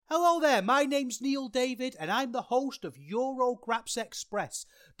Hello there, my name's Neil David and I'm the host of Eurograps Express,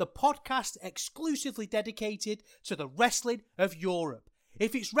 the podcast exclusively dedicated to the wrestling of Europe.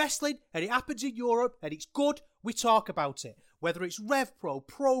 If it's wrestling and it happens in Europe and it's good, we talk about it. Whether it's RevPro,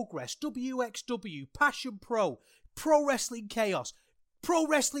 Progress, WXW, Passion Pro, Pro Wrestling Chaos, Pro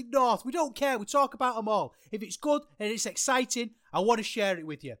Wrestling North, we don't care, we talk about them all. If it's good and it's exciting, I want to share it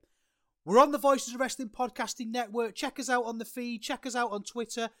with you. We're on the Voices of Wrestling Podcasting Network. Check us out on the feed. Check us out on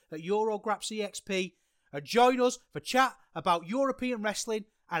Twitter at EuroGrapsEXP. And join us for chat about European wrestling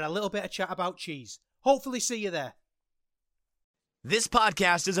and a little bit of chat about cheese. Hopefully see you there. This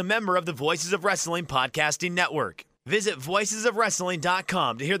podcast is a member of the Voices of Wrestling Podcasting Network. Visit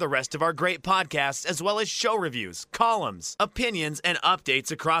voicesofwrestling.com to hear the rest of our great podcasts, as well as show reviews, columns, opinions, and updates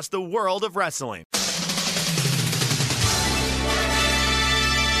across the world of wrestling.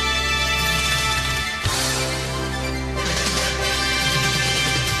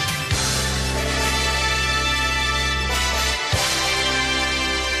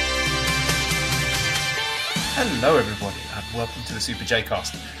 Hello everybody and welcome to the Super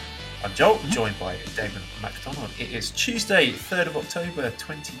J-Cast. I'm Joel, joined by Damon McDonald. It is Tuesday, 3rd of October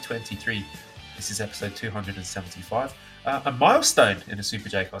 2023. This is episode 275. A milestone in the Super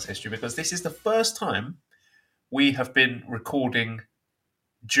J-Cast history because this is the first time we have been recording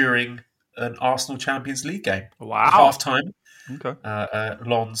during an Arsenal Champions League game. Wow. Half time. Okay.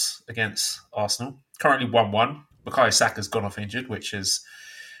 Lens against Arsenal. Currently 1-1. Bukayo Saka's gone off injured, which has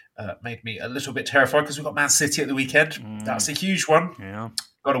made me a little bit terrified because we've got Man City at the weekend. That's a huge one. Yeah.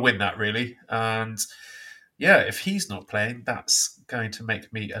 Got to win that, really. And yeah, if he's not playing, that's going to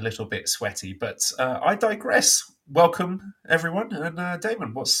make me a little bit sweaty. But I digress. Welcome, everyone. And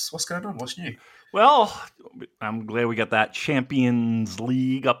Damon, what's going on? What's new? Well, I'm glad we got that Champions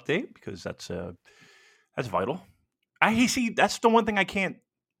League update because that's vital. See, that's the one thing I can't.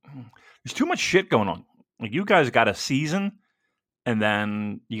 There's too much shit going on. Like, you guys got a season, and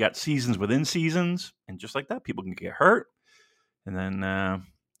then you got seasons within seasons, and just like that, people can get hurt. And then,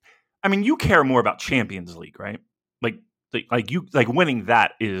 you care more about Champions League, right? Like winning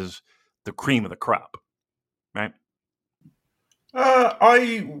that is the cream of the crop, right?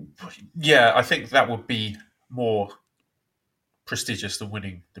 I think that would be more prestigious than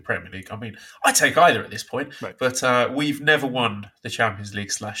winning the Premier League. I mean, I take either at this point, right. But we've never won the Champions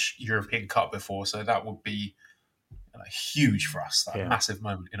League / European Cup before, so that would be huge for us, a massive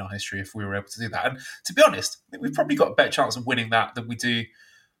moment in our history if we were able to do that. And to be honest, I think we've probably got a better chance of winning that than we do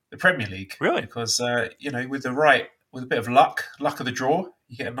the Premier League. Really? Because, with a bit of luck of the draw,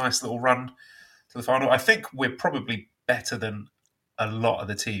 you get a nice little run to the final. I think we're probably better than a lot of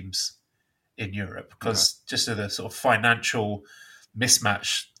the teams in Europe because just of the sort of financial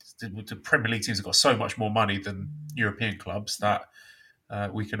mismatch, the Premier League teams have got so much more money than European clubs that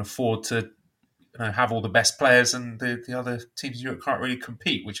we can afford to have all the best players, and the other teams in Europe can't really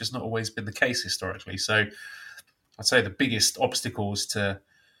compete, which has not always been the case historically. So I'd say the biggest obstacles to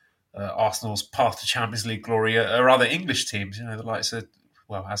Arsenal's path to Champions League glory are other English teams, the likes of,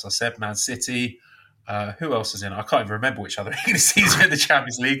 well, as I said, Man City. Who else is in? I can't even remember which other English teams are in the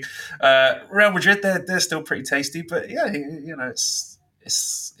Champions League. Real Madrid, they're still pretty tasty, but yeah, it's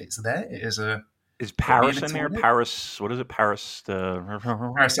there. It is a. Is Paris in there? Paris, what is it? Paris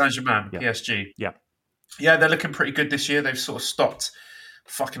Saint-Germain, yeah. PSG. Yeah. Yeah, they're looking pretty good this year. They've sort of stopped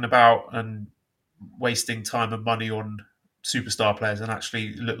fucking about and wasting time and money on superstar players and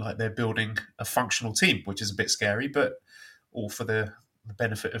actually look like they're building a functional team, which is a bit scary, but all for the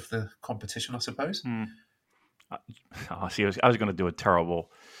benefit of the competition, I suppose. See, I was going to do a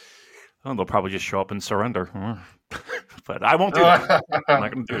terrible... they'll probably just show up and surrender. But I won't do that. I'm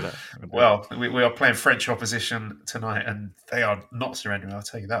not going to do that. Well, we are playing French opposition tonight, and they are not surrendering. I'll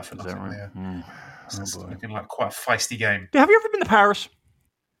tell you that for nothing. Right? It's looking like quite a feisty game. Have you ever been to Paris?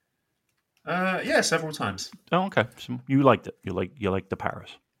 Yeah, several times. Oh, okay. So you liked it. You like the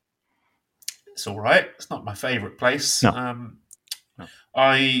Paris. It's all right. It's not my favourite place. No.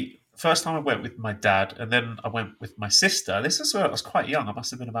 First time I went with my dad, and then I went with my sister. This is when I was quite young. I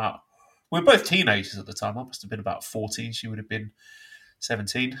must have been about... We were both teenagers at the time. I must have been about 14. She would have been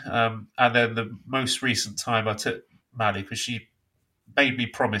 17. And then the most recent time I took Maddie, because she made me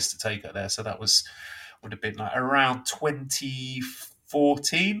promise to take her there. So that would have been like around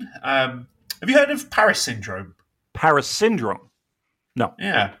 2014. Have you heard of Paris syndrome? Paris syndrome? No.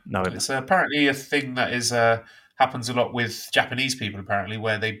 Yeah. No. It's apparently a thing that is happens a lot with Japanese people, apparently,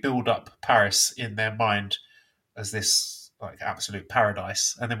 where they build up Paris in their mind as this like absolute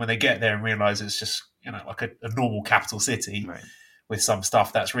paradise, and then when they get there and realise it's just like a normal capital city with some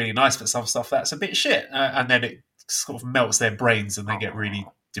stuff that's really nice, but some stuff that's a bit shit, and then it sort of melts their brains and they get really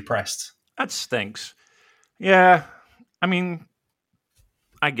depressed. That stinks. Yeah. I mean,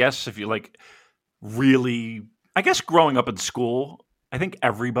 I guess if you like really, I guess growing up in school, I think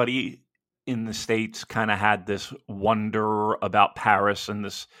everybody in the States kind of had this wonder about Paris, and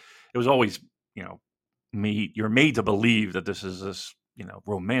this, it was always, you're made to believe that this is this,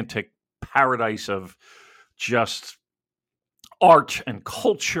 romantic paradise of just art and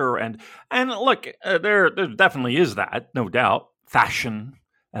culture. And look, there definitely is that, no doubt. Fashion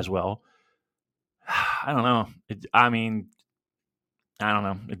as well. I don't know. I don't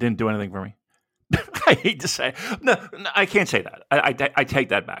know. It didn't do anything for me. I hate to say, no, I can't say that. I take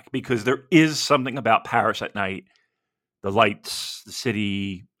that back, because there is something about Paris at night, the lights, the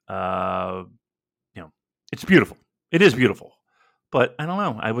city. It's beautiful. It is beautiful, but I don't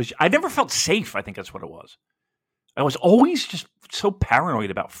know. I never felt safe. I think that's what it was. I was always just so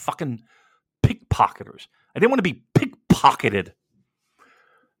paranoid about fucking pickpocketers. I didn't want to be pickpocketed.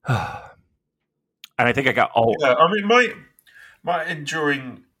 And I think I got all. Yeah, I mean, my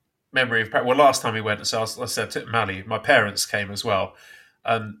enduring memory of well, last time we went, so I said to Mally, my parents came as well,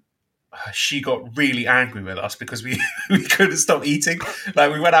 and she got really angry with us because we couldn't stop eating.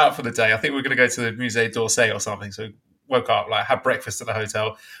 Like, we went out for the day. I think we were going to go to the Musée d'Orsay or something. So woke up, like, had breakfast at the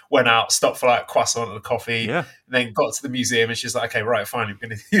hotel, went out, stopped for like croissant and a coffee, and then got to the museum, and she's like, okay, right, fine, we're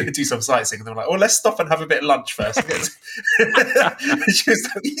going to do some sightseeing. And then we're like, oh, let's stop and have a bit of lunch first. And she was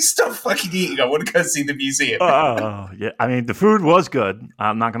like, you stop fucking eating, I want to go see the museum. Oh, yeah. I mean, the food was good.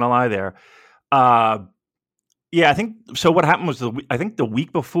 I'm not going to lie there. Yeah, I think so. What happened was I think the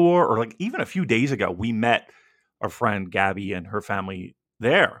week before, or like even a few days ago, we met our friend Gabby and her family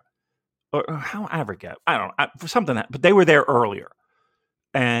there. Or how I forget. I don't know, for something that, but they were there earlier,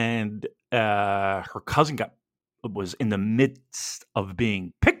 and her cousin was in the midst of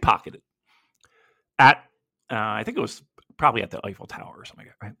being pickpocketed at I think it was probably at the Eiffel Tower or something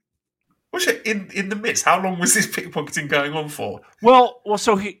like that, right? Was it in the midst? How long was this pickpocketing going on for? Well,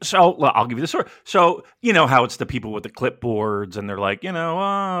 so I'll give you the story. So you know how it's the people with the clipboards, and they're like,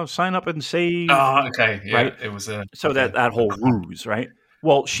 sign up and save. Oh, okay, yeah, right. It was that whole ruse, right?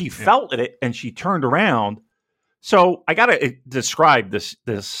 Well, she felt it, and she turned around. So I gotta describe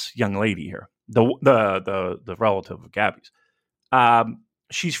this young lady here, the relative of Gabby's.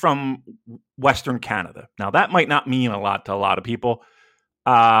 She's from Western Canada. Now that might not mean a lot to a lot of people.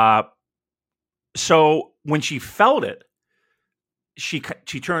 So when she felt it, she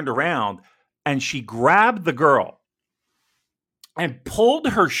turned around and she grabbed the girl and pulled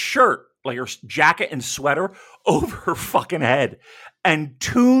her shirt, like her jacket and sweater, over her fucking head and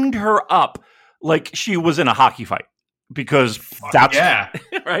tuned her up like she was in a hockey fight, because that's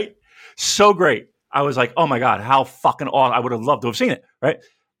right. So great. I was like, oh my God, how fucking awesome. I would have loved to have seen it. Right.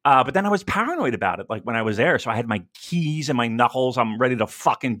 But then I was paranoid about it, like when I was there. So I had my keys and my knuckles. I'm ready to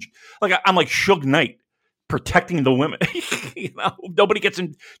fucking, like, I'm like Suge Knight protecting the women. Nobody gets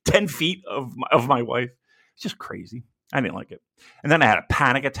in 10 feet of my wife. It's just crazy. I didn't like it. And then I had a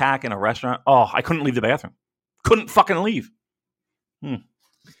panic attack in a restaurant. Oh, I couldn't leave the bathroom. Couldn't fucking leave.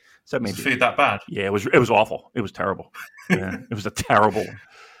 So was the food that bad? Yeah, it was awful. It was terrible. Yeah, it was a terrible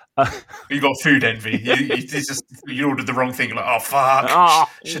one. You got food envy. You ordered the wrong thing. You're like, oh fuck!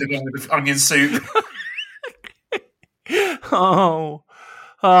 Should have gone with the onion soup.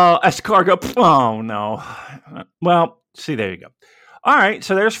 Escargot. Oh no. Well, see, there you go. All right,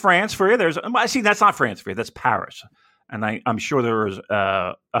 so there's France for you. That's not France for you. That's Paris, and I'm sure there is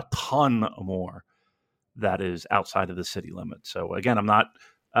a ton more that is outside of the city limits. So again, I'm not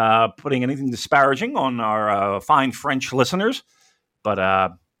putting anything disparaging on our fine French listeners, but I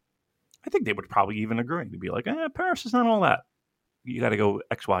think they would probably even agree. They'd be like, Paris is not all that. You got to go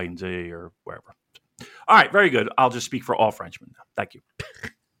X, Y, and Z or wherever. All right, very good. I'll just speak for all Frenchmen now. Thank you.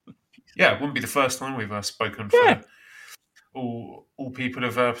 Yeah, it wouldn't be the first time we've spoken for all people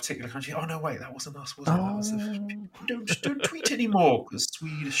of a particular country. Oh, no, wait, that wasn't us, was it? Don't tweet anymore because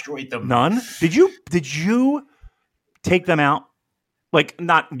we destroyed them. None? Did you take them out? Like,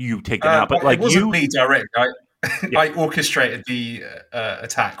 not you take them out, but like it wasn't you... me directly. I orchestrated the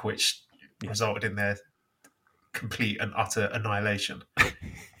attack, which resulted in their complete and utter annihilation.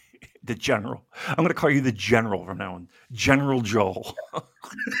 The General. I'm going to call you the General from now on. General Joel.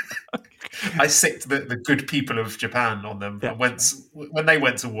 I sicked the good people of Japan on them. Yeah. When they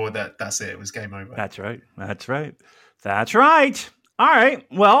went to war, that's it. It was game over. That's right. All right.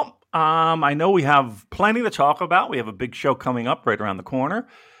 Well, I know we have plenty to talk about. We have a big show coming up right around the corner.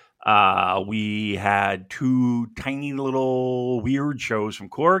 We had 2 tiny little weird shows from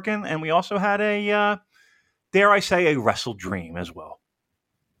Corrigan, and we also had dare I say, a wrestle dream as well.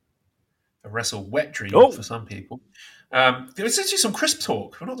 A wrestle wet dream for some people. Let's do some crisp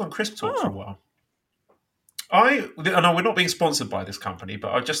talk. We've not done crisp talk for a while. I know we're not being sponsored by this company,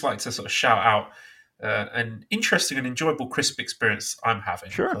 but I'd just like to sort of shout out an interesting and enjoyable crisp experience I'm having.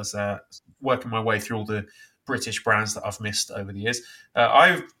 Sure. Because working my way through all the British brands that I've missed over the years,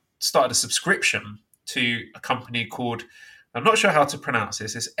 I've started a subscription to a company called, I'm not sure how to pronounce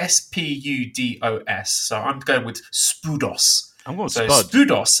this, it's Spudos. So I'm going with Spudos. I'm going with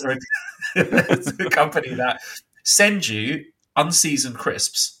Spudos are a company that send you unseasoned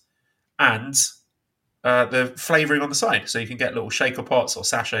crisps and the flavouring on the side. So you can get little shaker pots or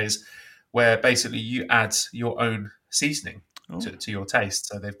sachets where basically you add your own seasoning to your taste.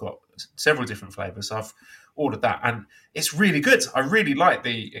 So they've got several different flavours. So I've ordered that and it's really good. I really like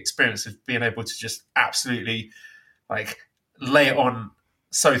the experience of being able to just absolutely like lay it on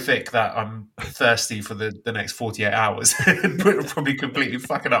so thick that I'm thirsty for the next 48 hours and probably completely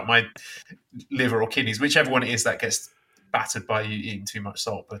fucking up my liver or kidneys, whichever one it is that gets battered by you eating too much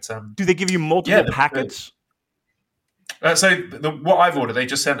salt. But do they give you multiple packets? What I've ordered, they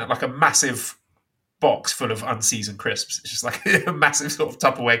just sent like a massive box full of unseasoned crisps. It's just like a massive sort of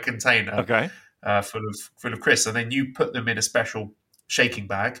Tupperware container, full of crisps, and then you put them in a special shaking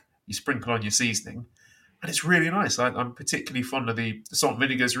bag. You sprinkle on your seasoning, and it's really nice. I'm particularly fond of the salt and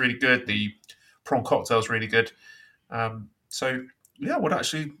vinegar is really good. The prawn cocktail is really good. So yeah,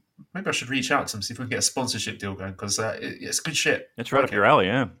 maybe I should reach out to them, see if we can get a sponsorship deal going, because it's good shit. It's right up your alley,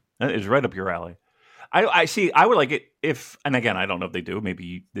 yeah. It is right up your alley. I see. I would like it if, and again, I don't know if they do.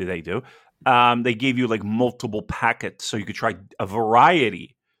 Maybe they do. They gave you like multiple packets, so you could try a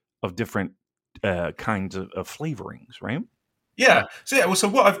variety of different kinds of flavorings, right? Yeah. So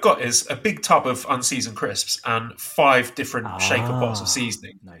what I've got is a big tub of unseasoned crisps and 5 different shaker pots of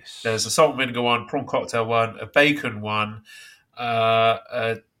seasoning. Nice. There's a salt and vinegar one, prawn cocktail one, a bacon one,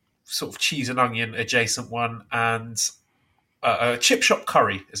 a sort of cheese and onion adjacent one, and a chip shop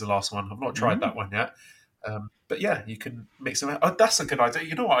curry is the last one. I've not tried that one yet. But yeah, you can mix them out. Oh, that's a good idea.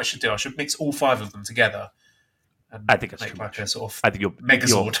 You know what I should do? I should mix all 5 of them together. And I think it's make too like much. a sort of I think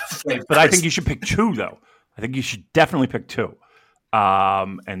Megazord. But crisp. I think you should pick 2, though. I think you should definitely pick 2. Try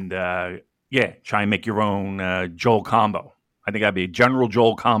and make your own Joel combo. I think that'd be a General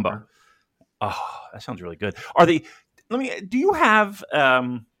Joel combo. Oh, that sounds really good. Do you have,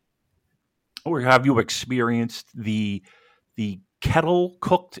 or have you experienced the kettle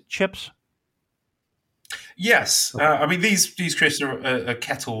cooked chips? Yes. Okay. I mean, these crisps are a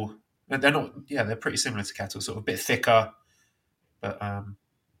kettle. They're not, they're pretty similar to kettle, sort of a bit thicker. But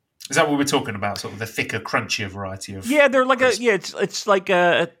is that what we're talking about? Sort of the thicker, crunchier variety of. Yeah, they're like crisps? It's like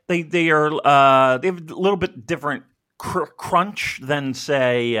they have a little bit different crunch than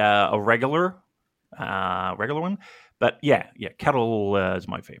say a regular one. But yeah, kettle is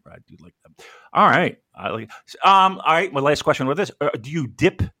my favorite. I do like them. All right, all right. My last question with this: do you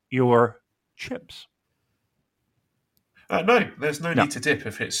dip your chips? No, there's no need to dip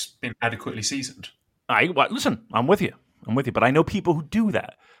if it's been adequately seasoned. Listen, I'm with you, but I know people who do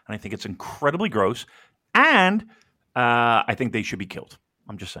that, and I think it's incredibly gross, and I think they should be killed.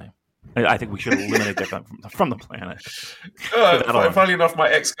 I'm just saying. I think we should eliminate them from the planet. Funny enough, my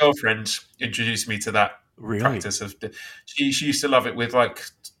ex-girlfriend introduced me to that practice of. She used to love it with like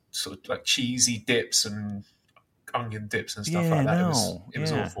sort of like cheesy dips and onion dips and stuff like that. It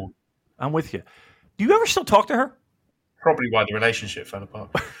was awful. I'm with you. Do you ever still talk to her? Probably why the relationship fell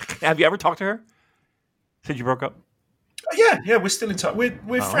apart. Have you ever talked to her since you broke up? Yeah, we're still in touch.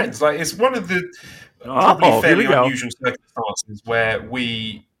 We're friends. Like it's one of the probably fairly unusual circumstances where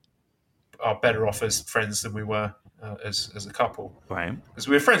we are better off as friends than we were as a couple. Right. Because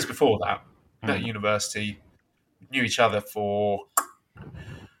we were friends before that at university. Knew each other for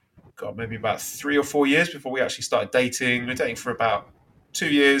maybe about 3 or 4 years before we actually started dating. We were dating for about 2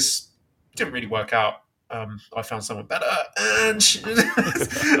 years. Didn't really work out. I found someone better, and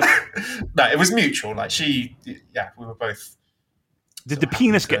no, it was mutual. Like we were both. Did the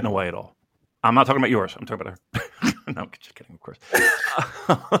penis get in the way at all? I'm not talking about yours. I'm talking about her. No, I'm just kidding, of course.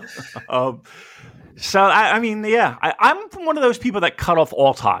 I'm one of those people that cut off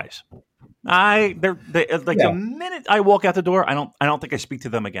all ties. The minute I walk out the door, I don't think I speak to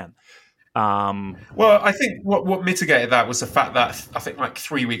them again. Well, I think what mitigated that was the fact that I think like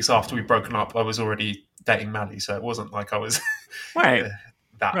 3 weeks after we'd broken up, I was already dating Maddie, so it wasn't like I was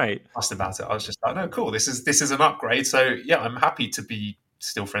fussed about it. I was just like, no, cool, this is an upgrade. So yeah, I'm happy to be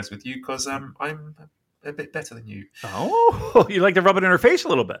still friends with you because I'm a bit better than you. Oh, you like to rub it in her face a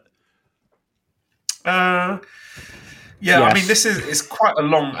little bit. Yes. I mean, it's quite a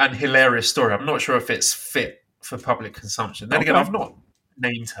long and hilarious story. I'm not sure if it's fit for public consumption. Then again, I've not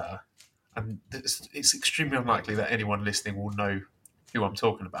named her. and it's extremely unlikely that anyone listening will know who I'm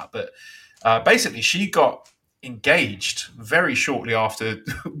talking about. But basically, she got engaged very shortly after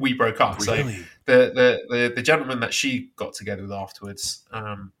we broke up. Really? So the gentleman that she got together with afterwards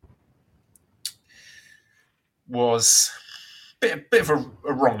was a bit of a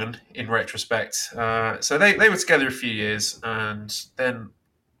wrong 'un in retrospect. So they were together a few years, and then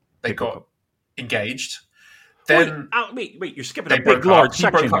they got engaged. Then wait, you're skipping they a big broke large up. He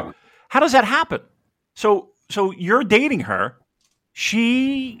section. broke up. How does that happen? So you're dating her.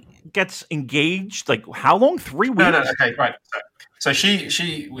 She gets engaged. Like how long? 3 weeks? No. Okay, right. So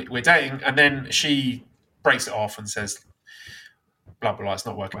we're dating, and then she breaks it off and says, "Blah blah blah, it's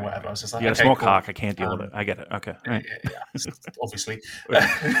not working." Right. Whatever. I was just like, "You got a okay, small cool. cock. I can't deal with it. I get it. Okay, right. Yeah, obviously,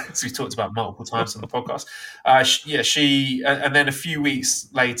 as we talked about multiple times on the podcast. And then a few weeks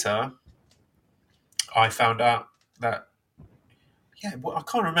later, I found out that. Yeah, well, I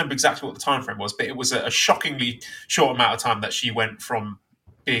can't remember exactly what the time frame was, but it was a shockingly short amount of time that she went from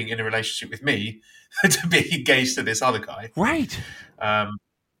being in a relationship with me to being engaged to this other guy. Right.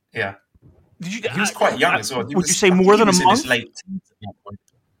 Yeah. Did you? He was quite young as well. Would you say more than a month? In his late teens at that point.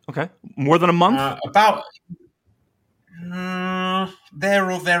 Okay, more than a month. About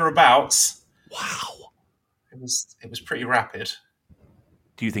there or thereabouts. Wow. It was pretty rapid.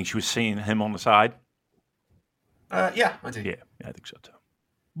 Do you think she was seeing him on the side? Yeah, I do. Yeah, I think so too.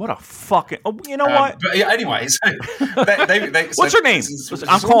 What a fucking... Oh, you know what? But yeah, anyways. What's her name?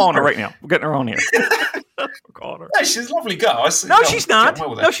 I'm calling her right now. We're getting her on here. We're calling her. No, she's a lovely girl. No, she's not.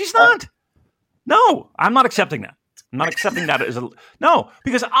 No, she's not. No, I'm not accepting that. I'm not accepting that as a... No,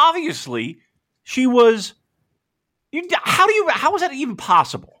 because obviously she was... How is that even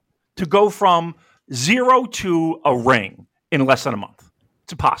possible? To go from 0 to a ring in less than a month?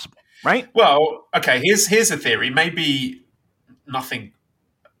 It's impossible. Right? Well, okay, here's a theory. Maybe nothing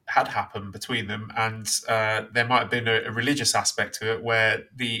had happened between them, and there might have been a religious aspect to it where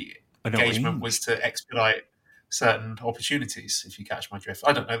the engagement was to expedite certain opportunities, if you catch my drift.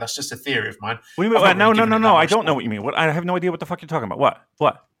 I don't know. That's just a theory of mine. What do you mean? No. I don't know what you mean. I have no idea what the fuck you're talking about.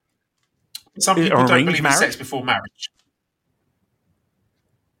 What? Some people don't believe in sex before marriage.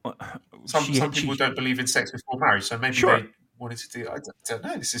 Some people don't believe in sex before marriage, so maybe they wanted to do. I don't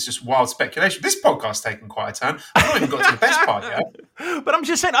know. This is just wild speculation. This podcast's taken quite a turn. I've not even got to the best part yet. But I'm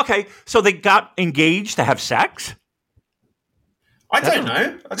just saying. Okay, so they got engaged to have sex. I don't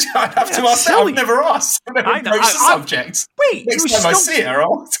know. I'd have to ask. I've never asked. I've never approached the subject. Wait, next time I see her,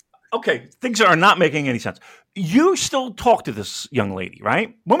 okay, things are not making any sense. You still talk to this young lady,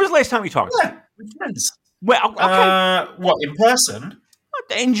 right? When was the last time you talked to her? Yeah, with friends. Well, okay. What, in person?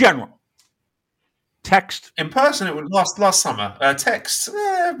 In general. Text? In person, it was last summer. Text,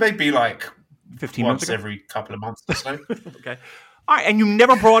 maybe like 15 months ago? every couple of months or so. Okay. All right, and you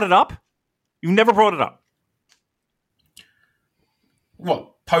never brought it up? You never brought it up?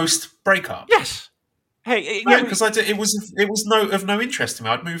 What, post-breakup? Yes. Hey, no, because it was of no interest to me.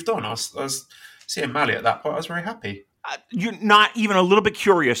 I'd moved on. I was seeing Mally at that point. I was very happy. You're not even a little bit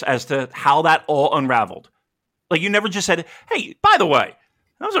curious as to how that all unraveled? Like, you never just said, hey, by the way,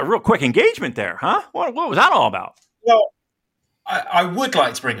 that was a real quick engagement there, huh? What was that all about? Well, I would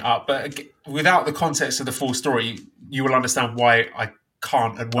like to bring it up, but without the context of the full story, you will understand why I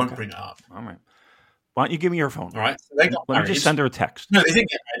can't and won't bring it up. All right. Why don't you give me your phone? All right. So they got Let married. me just send her a text. No, they didn't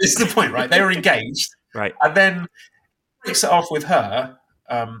get married. This is the point, right? They were engaged. Right. And then breaks it off with her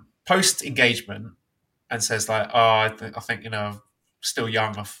post-engagement and says like, I think I'm still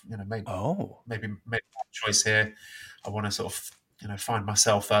young. I've made a choice here. I want to sort of find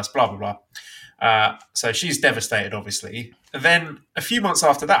myself first. Blah blah blah. So she's devastated, obviously. And then a few months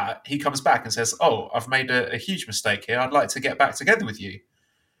after that, he comes back and says, "Oh, I've made a huge mistake here. I'd like to get back together with you."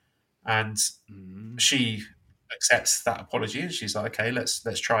 And she accepts that apology, and she's like, "Okay, let's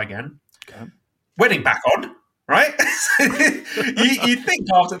try again." Okay. Wedding back on, right? You'd think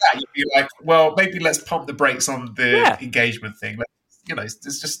after that you'd be like, "Well, maybe let's pump the brakes on the engagement thing. Let's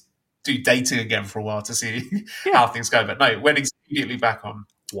just do dating again for a while to see how things go." But no, wedding's immediately back on.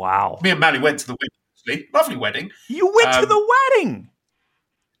 Wow. Me and Mally went to the wedding. Actually, lovely wedding. You went to the wedding.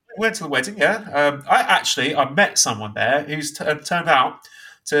 Went to the wedding. Yeah. I met someone there who's turned out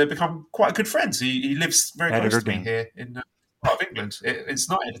to become quite a good friend. He lives very close to me here in part of England. It's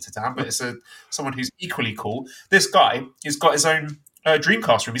not Editor Town, but it's someone who's equally cool. This guy, he's got his own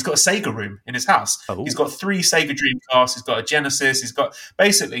Dreamcast room. He's got a Sega room in his house. Oh. He's got 3 Sega Dreamcasts. He's got a Genesis. He's got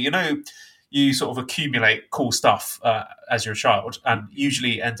basically, you sort of accumulate cool stuff as you're a child and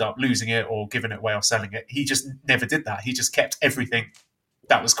usually end up losing it or giving it away or selling it. He just never did that. He just kept everything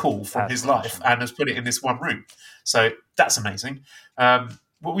that was cool from his life and has put it in this one room. So that's amazing.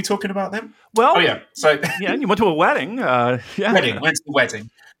 what were we talking about then? Well, Oh yeah, so yeah, you went to a wedding. Yeah. went to the wedding,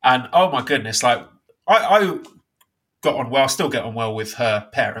 and oh my goodness, like I got on well, still get on well with her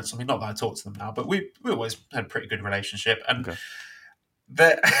parents. I mean, not that I talk to them now, but we always had a pretty good relationship. And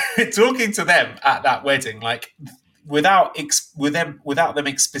talking to them at that wedding, like without them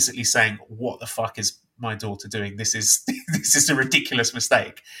explicitly saying, "What the fuck is my daughter doing? This is a ridiculous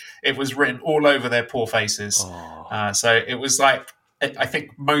mistake." It was written all over their poor faces. So it was like, I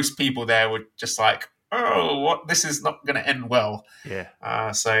think most people there were just like, "Oh, what? This is not going to end well."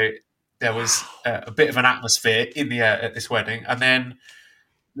 Yeah. So there was a bit of an atmosphere in the air at this wedding. And then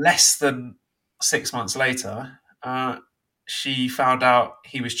less than 6 months later, she found out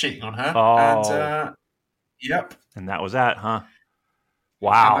he was cheating on her. And yep. And that was that, huh?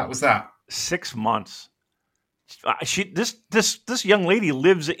 Wow. And that was that. 6 months. This young lady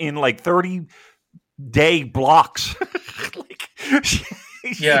lives in like 30-day blocks.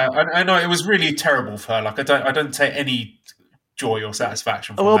 Yeah, I know it was really terrible for her. Like I don't take any joy or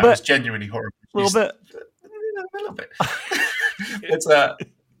satisfaction from that. Bit. It was genuinely horrible. A little bit. But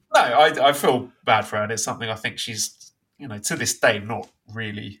no, I feel bad for her, and it's something I think she's, to this day not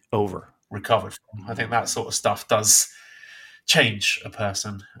really recovered from. I think that sort of stuff does change a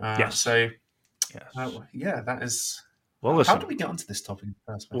person. Yes. So, yes. that is. Well, listen. How did we get onto this topic in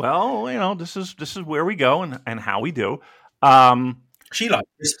the first place? Well, this is where we go and how we do. She liked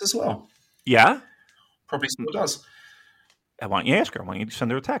crisps as well. Yeah, probably still does. I want you to ask her. I want you to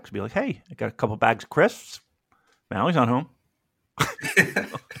send her a text. Be like, "Hey, I got a couple bags of crisps. Mally's not home."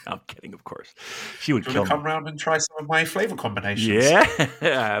 I'm kidding, of course. She would kill me. Come around and try some of my flavor combinations.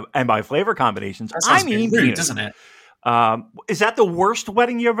 Yeah, and by flavor combinations, I mean rude, doesn't it? Is that the worst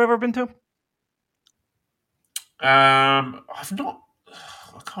wedding you've ever been to? I've not.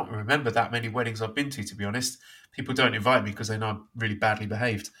 I can't remember that many weddings I've been to be honest. People don't invite me because they know I'm really badly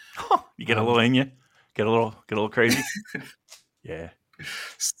behaved. You get a little in you, get a little crazy. Yeah,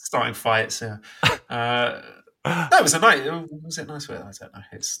 starting fights. Yeah. That was a night. Was it nice? I don't know.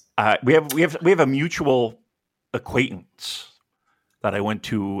 It's we have a mutual acquaintance that I went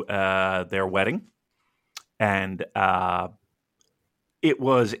to their wedding, and it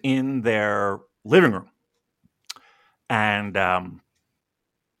was in their living room, and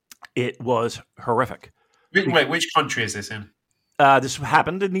it was horrific. Wait, which country is this in? This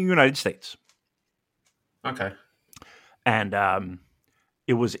happened in the United States. Okay. And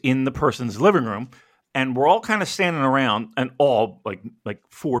it was in the person's living room, and we're all kind of standing around, and all like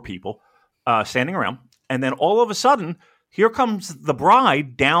 4 people standing around, and then all of a sudden, here comes the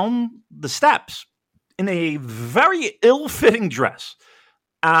bride down the steps in a very ill-fitting dress,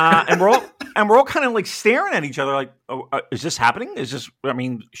 and we're all kind of like staring at each other, like, oh, "Is this happening? Is this? I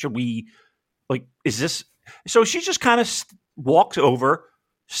mean, should we? Like, is this?" So she just kind of walks over,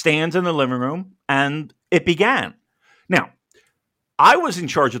 stands in the living room, and it began. Now, I was in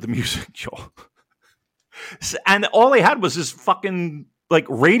charge of the music, Joel. And all they had was this fucking like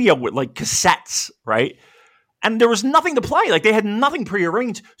radio with like cassettes, right? And there was nothing to play. Like they had nothing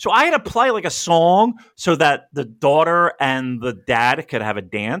prearranged. So I had to play like a song so that the daughter and the dad could have a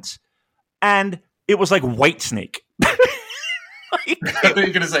dance. And it was like Whitesnake. I thought you were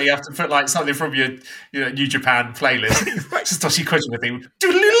going to say you have to put like something from your New Japan playlist. Satoshi Kojima theme.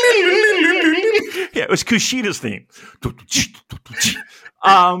 Yeah, it was Kushida's theme.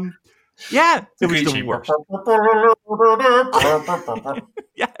 Yeah, it was the worst.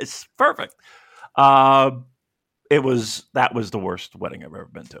 Yes, perfect. That was the worst wedding I've ever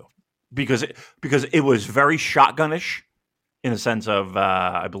been to because it was very shotgunish in the sense of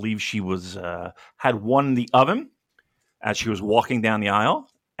I believe she was had one in the oven as she was walking down the aisle,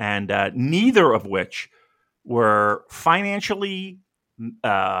 and neither of which were financially,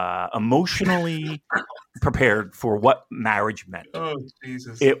 emotionally prepared for what marriage meant. Oh,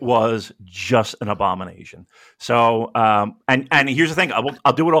 Jesus. It was just an abomination. So, and here's the thing,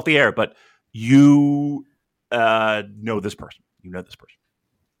 I'll do it off the air, but you know this person. You know this person.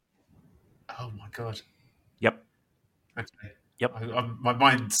 Oh, my God. Yep. Okay. Yep. My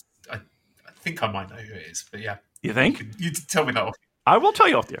mind's... I think I might know who it is, but yeah. You think? You tell me that off. I will tell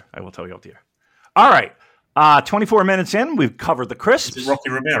you off the air. All right. 24 minutes in, we've covered the crisps. Is it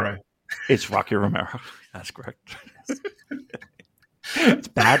Rocky Romero? It's Rocky Romero. That's correct. It's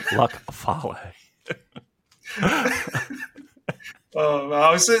Bad Luck Fale.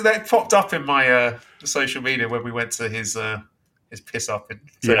 That popped up in my social media when we went to his piss up in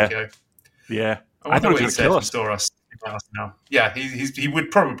Tokyo. Yeah. I thought he said he saw us now. Yeah, he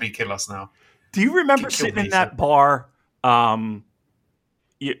would probably kill us now. Do you remember sitting in that bar? The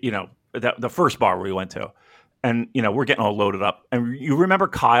first bar we went to, And, we're getting all loaded up. And you remember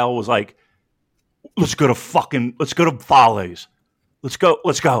Kyle was like, let's go to Follies. Let's go.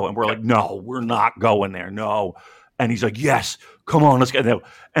 And we're like, no, we're not going there. No. And he's like, yes, come on, let's go.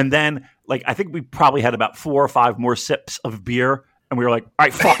 And then, like, I think we probably had about 4 or 5 more sips of beer. And we were like, all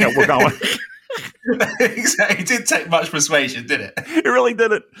right, fuck it, we're going. Exactly. It didn't take much persuasion, did it? It really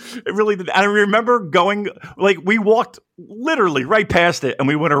didn't. It really did. And I remember going, like, we walked literally right past it and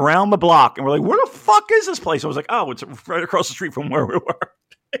we went around the block and we're like, where the fuck is this place? I was like, oh, it's right across the street from where we were.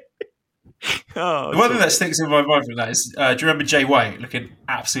 The one thing that sticks in my mind from that is, do you remember Jay White looking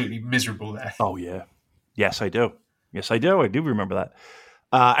absolutely miserable there? Oh, yeah. Yes, I do. I do remember that.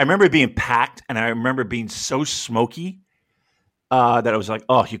 I remember it being packed and I remember it being so smoky that I was like,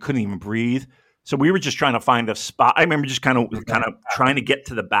 oh, you couldn't even breathe. So we were just trying to find a spot. I remember just kind of trying to get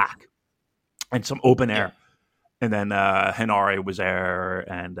to the back and some open air. And then Henare was there,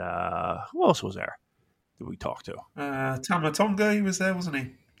 and who else was there? Did we talk to? Tamatonga, he was there, wasn't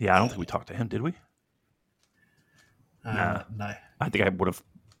he? Yeah, I don't think we talked to him, did we? No. I think I would have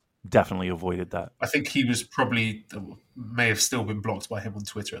definitely avoided that. I think he was may have still been blocked by him on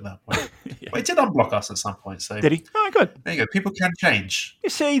Twitter at that point. Yeah. But he did unblock us at some point. So did he? Oh, good. There you go. People can change. You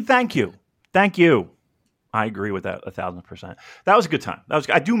say thank you. Thank you. I agree with that 1,000%. That was a good time.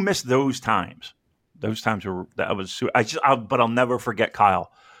 I do miss those times. Those times but I'll never forget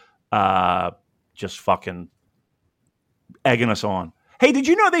Kyle, just fucking egging us on. Hey, did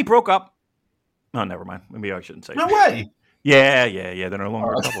you know they broke up? No, never mind. Maybe I shouldn't say. No way. Yeah. They're no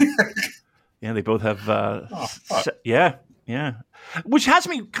longer a couple. Yeah, they both have. Yeah. Which has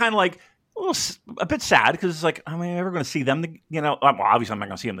me kind of like a bit sad because it's like, am I ever going to see them? Well, obviously I'm not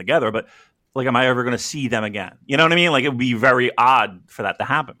going to see them together, but like, am I ever going to see them again? You know what I mean? Like, it would be very odd for that to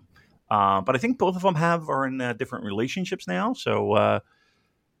happen. But I think both of them are in different relationships now. So,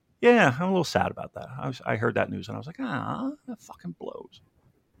 yeah, I'm a little sad about that. I heard that news and I was like, that fucking blows.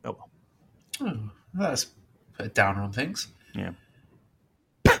 Oh, well. That's put a downer on things. Yeah.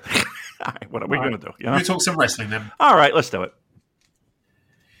 All right, what are we going to do? We're going to talk some wrestling then. All right, let's do it.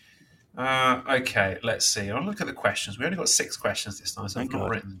 Okay, let's see. I'll look at the questions. We only got 6 questions this time, so I've not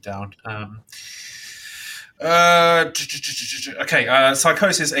written them down. Okay,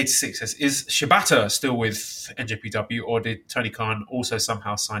 Psychosis86 says, is Shibata still with NJPW, or did Tony Khan also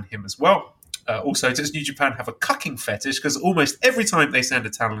somehow sign him as well? Also, does New Japan have a cucking fetish? Because almost every time they send a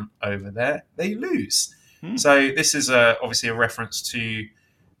talent over there, they lose. So this is obviously a reference to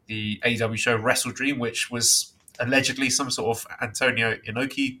the AEW show Wrestle Dream, which was allegedly some sort of Antonio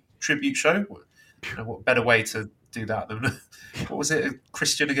Inoki tribute show. What better way to do that than, what was it,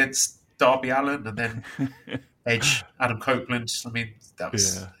 Christian against Darby Allin, and then Edge, Adam Copeland. I mean, that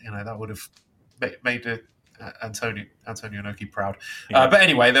was that would have made Antonio Inoki proud. Yeah. But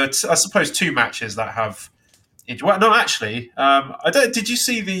anyway, there are I suppose 2 matches that have. Well, no, actually, I don't. Did you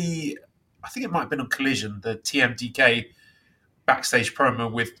see I think it might have been on Collision, the TMDK backstage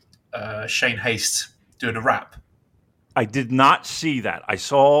promo with Shane Haste doing a rap. I did not see that. I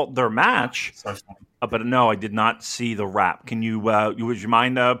saw their match, but no, I did not see the rap. Can you? Would you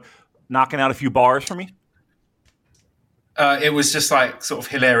mind knocking out a few bars for me? It was just like sort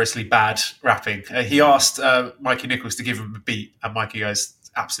of hilariously bad rapping. He asked Mikey Nichols to give him a beat, and Mikey goes,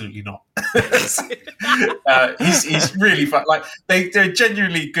 "Absolutely not." He's really fun. Like they're a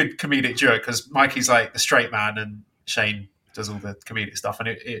genuinely good comedic duo because Mikey's like the straight man and Shane does all the comedic stuff, and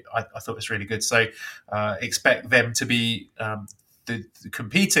I thought it was really good. So expect them to be the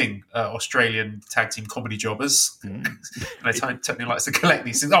competing Australian tag team comedy jobbers. Tony likes to collect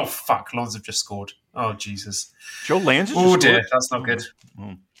these things. Oh fuck, Lons have just scored. Oh Jesus, Joe Lanza. Oh dear, that's not good.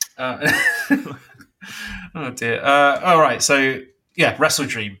 Oh dear. All right, so yeah, Wrestle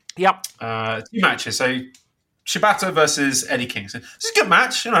Dream. Yep. 2 matches. So Shibata versus Eddie Kingston. It's a good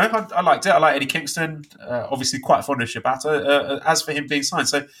match. I liked it. I like Eddie Kingston. Obviously, quite fond of Shibata. As for him being signed,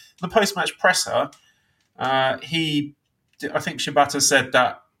 so the post-match presser, I think Shibata said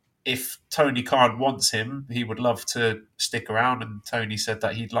that if Tony Khan wants him, he would love to stick around, and Tony said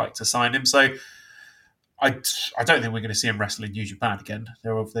that he'd like to sign him. So I don't think we're going to see him wrestle in New Japan again.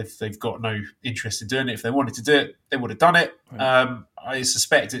 They've got no interest in doing it. If they wanted to do it, they would have done it. Right. I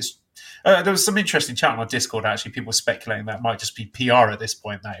suspect it's. There was some interesting chat on our Discord, actually. People speculating that it might just be PR at this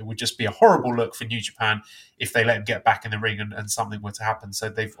point, that it would just be a horrible look for New Japan if they let him get back in the ring and something were to happen. So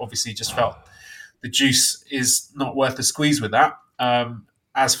they've obviously just felt the juice is not worth the squeeze with that.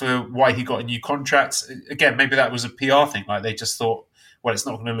 As for why he got a new contract, again, maybe that was a PR thing. Like they just thought, well, it's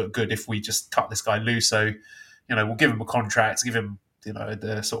not going to look good if we just cut this guy loose. So, we'll give him a contract, give him,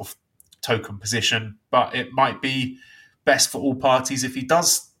 the sort of token position. But it might be best for all parties if he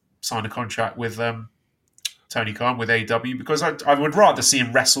does sign a contract with Tony Khan with AEW because I would rather see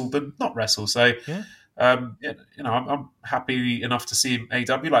him wrestle than not wrestle. So, Yeah. I'm happy enough to see him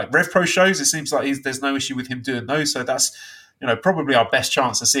AEW. Like Rev Pro shows, it seems like there's no issue with him doing those. So that's, probably our best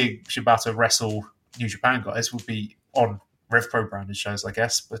chance of seeing Shibata wrestle New Japan guys will be on Rev Pro branded shows, I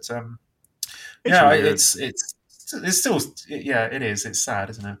guess. But it's still, it is. It's sad,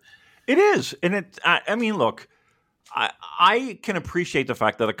 isn't it? It is, and I mean, look, I can appreciate the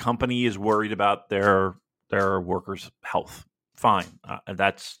fact that a company is worried about their workers' health. Fine,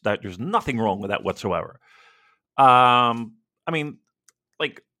 there's nothing wrong with that whatsoever. I mean,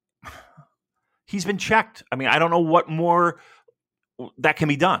 like, he's been checked. I mean, I don't know what more that can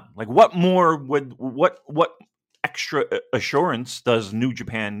be done. Like, what more what extra assurance does New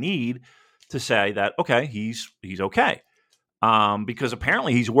Japan need to say that okay, he's okay? Because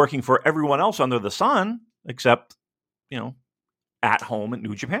apparently he's working for everyone else under the sun except, at home at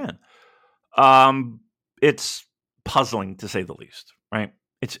New Japan. It's puzzling to say the least, right?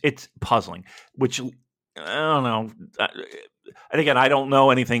 It's puzzling, which I don't know. And again, I don't know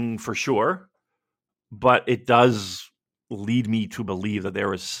anything for sure, but it does lead me to believe that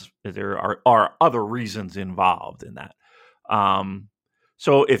there are other reasons involved in that.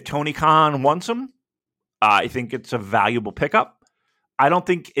 So if Tony Khan wants him, I think it's a valuable pickup. I don't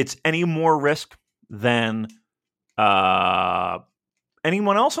think it's any more risk than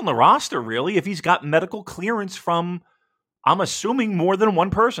anyone else on the roster, really, if he's got medical clearance from, I'm assuming, more than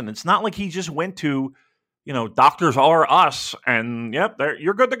one person. It's not like he just went to, Doctors R Us and, yep,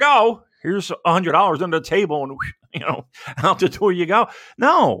 you're good to go. Here's $100 under the table and, out the door you go.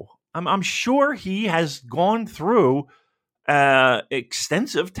 No, I'm sure he has gone through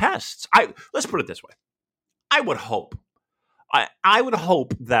extensive tests. Let's put it this way. I would hope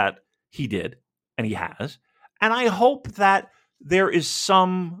that he did, and he has, and I hope that there is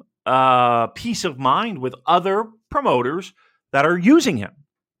some peace of mind with other promoters that are using him.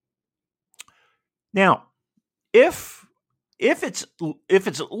 Now, if it's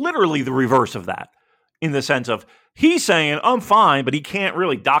literally the reverse of that, in the sense of he's saying I'm fine, but he can't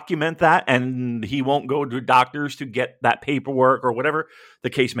really document that, and he won't go to doctors to get that paperwork or whatever the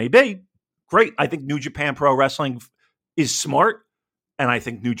case may be, great. I think New Japan Pro Wrestling is smart, and I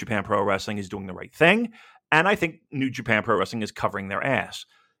think New Japan Pro Wrestling is doing the right thing, and I think New Japan Pro Wrestling is covering their ass.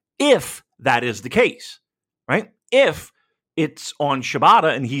 If that is the case, right? If it's on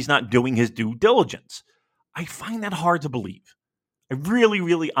Shibata and he's not doing his due diligence, I find that hard to believe. I really,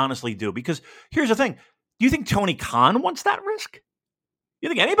 really honestly do, because here's the thing. Do you think Tony Khan wants that risk? Do you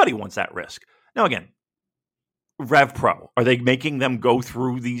think anybody wants that risk? Now, again, Rev Pro, are they making them go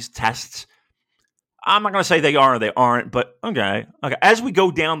through these tests? I'm not going to say they are or they aren't, but okay. As we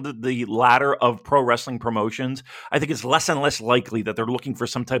go down the ladder of pro wrestling promotions, I think it's less and less likely that they're looking for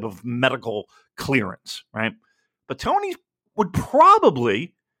some type of medical clearance, right? But Tony would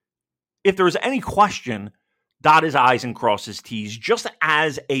probably, if there was any question, dot his I's and cross his T's. Just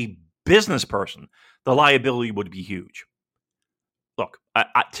as a business person, the liability would be huge. Look,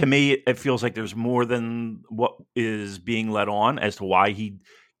 to me, it feels like there's more than what is being let on as to why he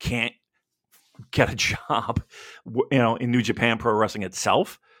can't get a job, in New Japan Pro Wrestling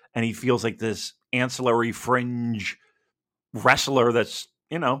itself. And he feels like this ancillary fringe wrestler that's,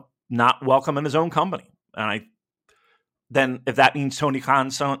 not welcome in his own company. And then if that means Tony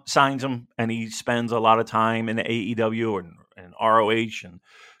Khan signs him and he spends a lot of time in AEW and ROH and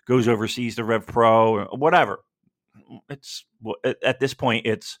goes overseas to Rev Pro or whatever, at this point,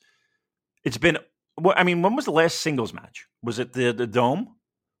 it's been, I mean, when was the last singles match? Was it the Dome?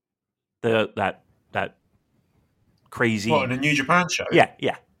 That crazy... What, in a New Japan show? Yeah.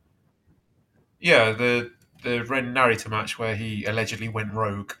 Yeah, the Ren Narita match where he allegedly went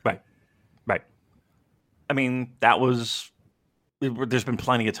rogue. Right. I mean, that was... There's been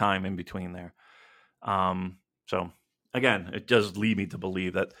plenty of time in between there. So, again, it does lead me to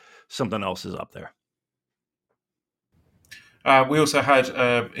believe that something else is up there. We also had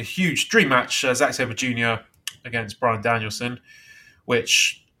a huge dream match, Zack Sabre Jr. against Bryan Danielson,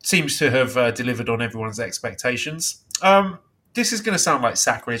 which seems to have delivered on everyone's expectations. This is going to sound like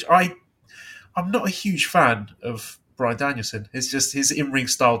sacrilege. I'm not a huge fan of Bryan Danielson. It's just his in-ring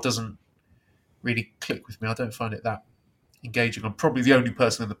style doesn't really click with me. I don't find it that engaging. I'm probably the only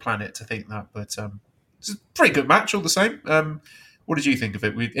person on the planet to think that, but it's a pretty good match all the same. What did you think of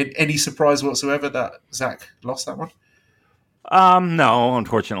it? Any surprise whatsoever that Zack lost that one? No,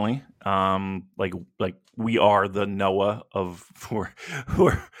 unfortunately. Like we are the Noah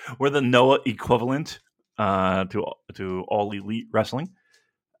we're the Noah equivalent to All Elite Wrestling.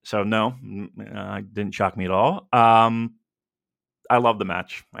 So no, it didn't shock me at all. I loved the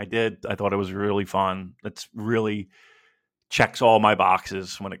match. I did. I thought it was really fun. It's really checks all my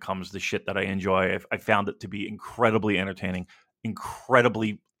boxes when it comes to shit that I enjoy. I found it to be incredibly entertaining,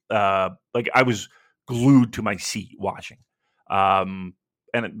 incredibly like I was glued to my seat watching. And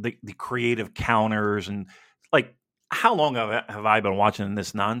the creative counters and like how long have I been watching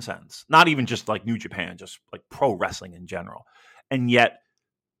this nonsense? Not even just like New Japan, just like pro wrestling in general. And yet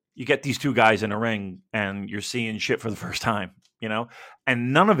you get these two guys in a ring and you're seeing shit for the first time,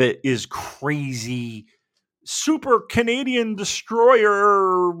 and none of it is crazy super Canadian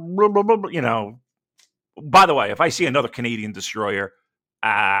destroyer, blah, blah, blah, By the way, if I see another Canadian destroyer,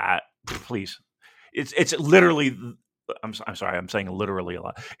 please, it's literally. I'm sorry, I'm saying literally a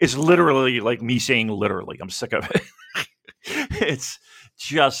lot. It's literally like me saying literally. I'm sick of it. It's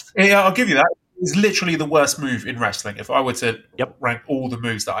just. Yeah, I'll give you that. It's literally the worst move in wrestling. If I were to Yep. rank all the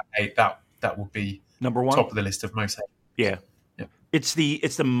moves that I hate, that would be number one, top of the list of most hate. Yeah. It's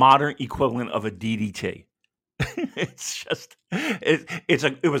the modern equivalent of a DDT. It's just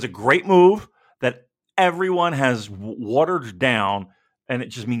it was a great move that everyone has watered down, and it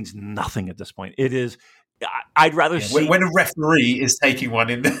just means nothing at this point. It is. I'd rather see when a referee is taking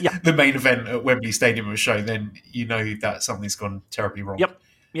one in the main event at Wembley Stadium of a show, then you know that something's gone terribly wrong. Yep,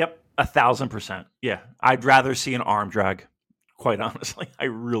 1,000%. Yeah, I'd rather see an arm drag. Quite honestly, I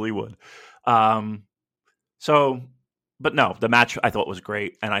really would. But no, the match I thought was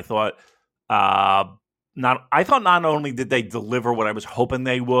great, and I thought not only did they deliver what I was hoping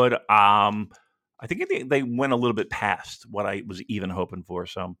they would, I think they went a little bit past what I was even hoping for.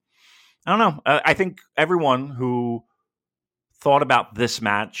 So I don't know. I think everyone who thought about this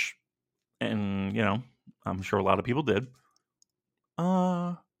match, and I'm sure a lot of people did.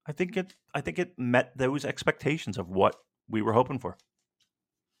 I think it met those expectations of what we were hoping for.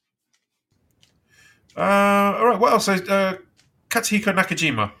 All right. What else? Katsuhiko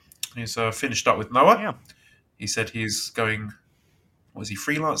Nakajima. He's finished up with Noah. Yeah. He said he's going. Was he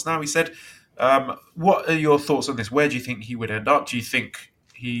freelance now? He said. What are your thoughts on this? Where do you think he would end up? Do you think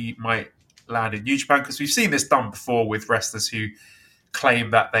he might land in New Japan? Because we've seen this done before with wrestlers who claim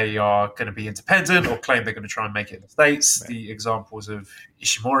that they are going to be independent or claim they're going to try and make it in the States. Right. The examples of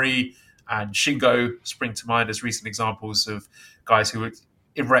Ishimori and Shingo spring to mind as recent examples of guys who would,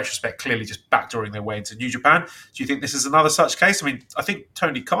 in retrospect, clearly just backdooring their way into New Japan. Do you think this is another such case? I mean, I think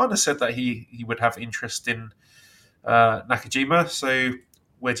Tony Khan has said that he would have interest in Nakajima. So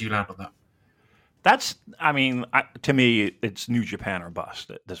where do you land on that? To me, it's New Japan or bust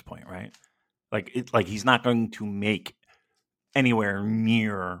at this point, right? Like he's not going to make anywhere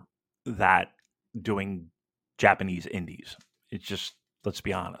near that doing Japanese indies. It's just, let's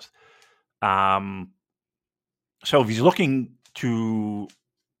be honest. So if he's looking to,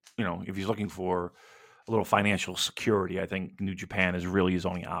 if he's looking for a little financial security, I think New Japan is really his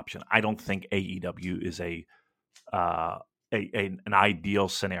only option. I don't think AEW is an ideal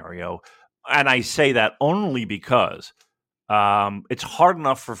scenario. And I say that only because it's hard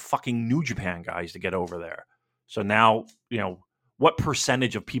enough for fucking New Japan guys to get over there. So now, what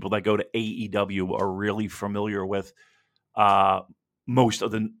percentage of people that go to AEW are really familiar with most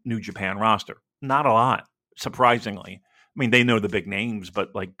of the New Japan roster? Not a lot, surprisingly. I mean, they know the big names,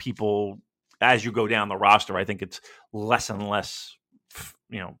 but like people, as you go down the roster, I think it's less and less,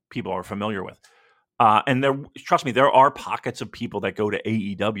 people are familiar with. And trust me, there are pockets of people that go to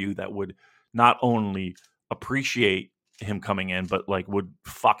AEW that would not only appreciate him coming in, but like would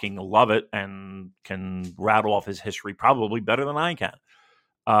fucking love it and can rattle off his history probably better than I can.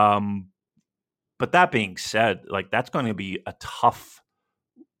 But that being said, like that's going to be a tough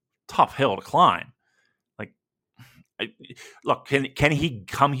hill to climb. Like, look, can he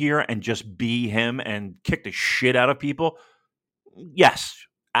come here and just be him and kick the shit out of people? Yes,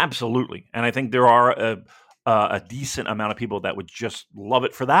 absolutely. And I think there are a decent amount of people that would just love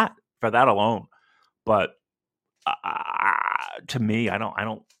it for that alone. But to me, I don't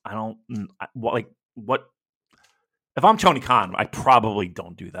what if I'm Tony Khan, I probably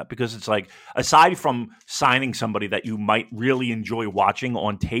don't do that because it's like, aside from signing somebody that you might really enjoy watching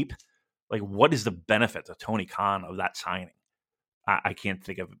on tape, like what is the benefit to Tony Khan of that signing? I can't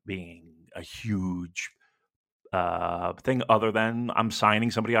think of it being a huge thing other than I'm signing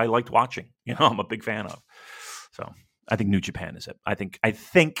somebody I liked watching. I'm a big fan of. So I think New Japan is it. I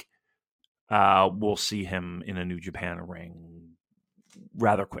think we'll see him in a New Japan ring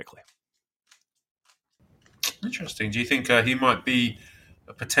rather quickly. Interesting. Do you think he might be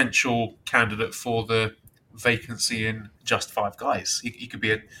a potential candidate for the vacancy in Just Five Guys? He could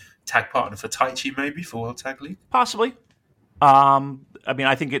be a tag partner for Taichi, maybe for World Tag League. Possibly. I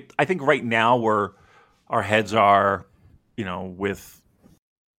think right now our heads are, with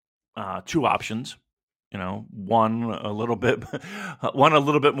two options. One a little bit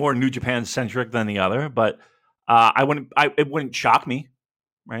more New Japan centric than the other, but it wouldn't shock me,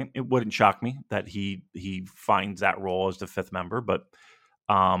 right? It wouldn't shock me that he finds that role as the fifth member, but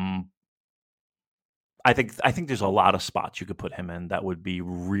I think there's a lot of spots you could put him in that would be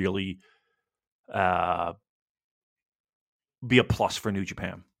really be a plus for New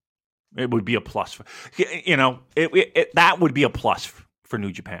Japan. It would be a plus for that would be a plus for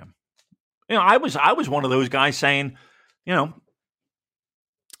New Japan. I was one of those guys saying,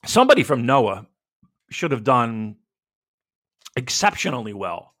 somebody from Noah should have done exceptionally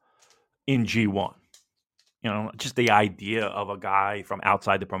well in G1. Just the idea of a guy from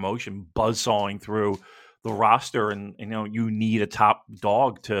outside the promotion buzzsawing through the roster, and you need a top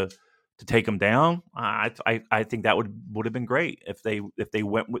dog to take him down. I think that would have been great if they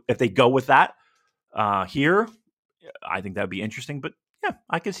go with that here. I think that'd be interesting, but yeah,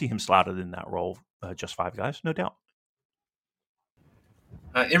 I could see him slotted in that role. Just five guys, no doubt.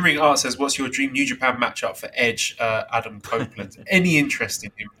 In-Ring Art says, what's your dream New Japan matchup for Edge, Adam Copeland? Any interest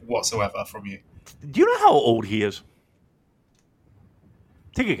in him whatsoever from you? Do you know how old he is?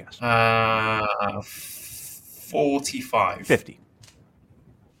 Take a guess. 45. 50.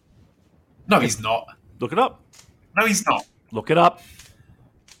 No, he's not. Look it up. No, he's not. Look it up.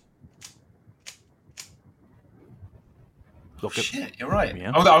 Shit, you're right.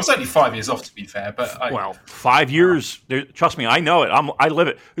 Yeah. I was only 5 years off, to be fair. But 5 years. Trust me, I know it. I live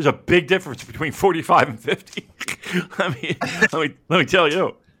it. There's a big difference between 45 and 50. let me tell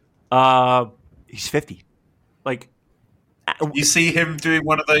you. He's 50. You see him doing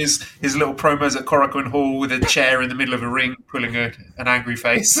one of his little promos at Korakuen Hall with a chair in the middle of a ring, pulling an angry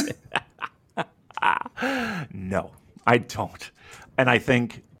face. No, I don't. And I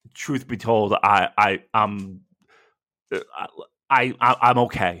think, truth be told, I'm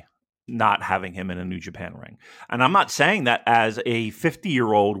okay not having him in a New Japan ring. And I'm not saying that as a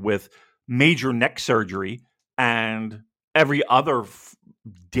 50-year-old with major neck surgery and every other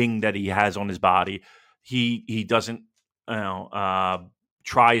ding that he has on his body, he doesn't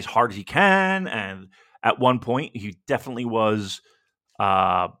try as hard as he can. And at one point, he definitely was,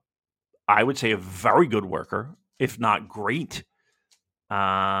 I would say, a very good worker, if not great.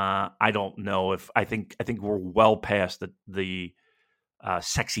 I don't know if I think we're well past the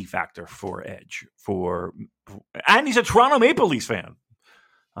sexy factor for Edge and he's a Toronto Maple Leafs fan.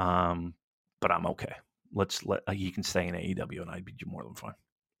 But I'm okay. He can stay in AEW and I'd be more than fine.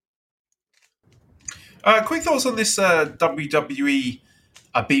 Quick thoughts on this WWE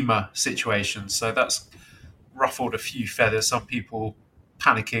Abima situation. So that's ruffled a few feathers. Some people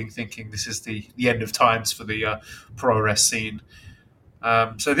panicking, thinking this is the end of times for the pro wrestling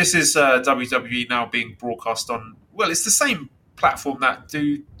scene. So this is WWE now being broadcast on. Well, it's the same platform that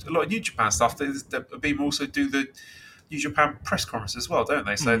do a lot of New Japan stuff. Abima also do the New Japan press conference as well, don't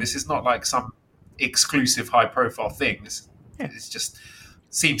they? So this is not like some exclusive high-profile thing. It's just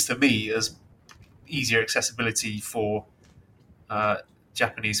seems to me as easier accessibility for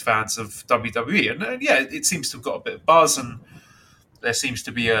Japanese fans of WWE. And yeah, it seems to have got a bit of buzz, and there seems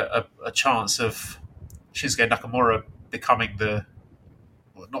to be a chance of Shinsuke Nakamura becoming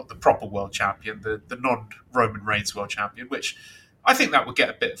not the proper world champion, the non-Roman Reigns world champion, which I think that would get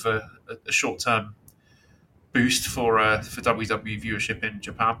a bit of a short-term boost for WWE viewership in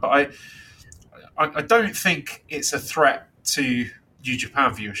Japan. But I don't think it's a threat to New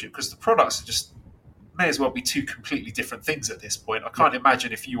Japan viewership because the products are just may as well be two completely different things at this point. I can't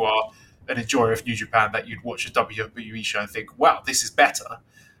imagine if you are an enjoyer of New Japan that you'd watch a WWE show and think, wow, this is better,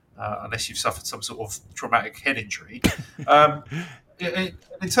 unless you've suffered some sort of traumatic head injury.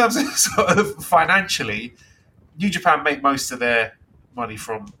 In terms of sort of financially, New Japan make most of their money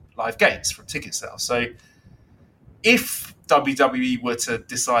from live games, from ticket sales. So if WWE were to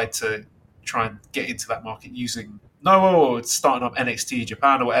decide to try and get into that market using Noah or starting up NXT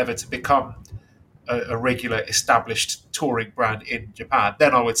Japan or whatever to become a regular established touring brand in Japan,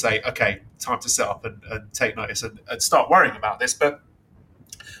 then I would say, okay, time to set up and take notice and start worrying about this. But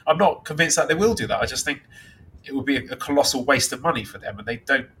I'm not convinced that they will do that. I just think it would be a colossal waste of money for them, and they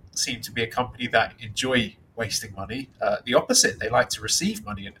don't seem to be a company that enjoy wasting money. The opposite, they like to receive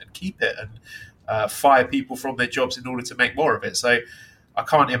money and keep it and fire people from their jobs in order to make more of it. So I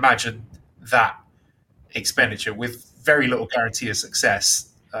can't imagine that expenditure with very little guarantee of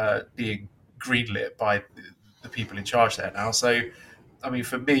success being greenlit by the people in charge there now. So, I mean,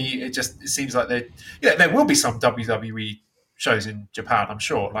 for me, it seems like there will be some WWE shows in Japan, I'm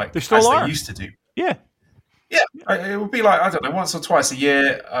sure, like there still are. They used to do. Yeah. Yeah, it would be like, I don't know, once or twice a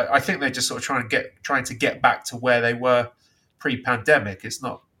year. I think they're just sort of trying to get back to where they were pre-pandemic, it's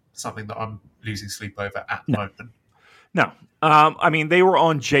not something that I'm losing sleep over at the moment. No. I mean, they were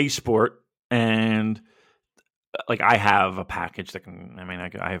on J Sport, and like I have a package that can. I mean,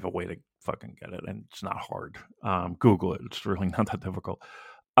 I have a way to fucking get it, and it's not hard. Google it; it's really not that difficult.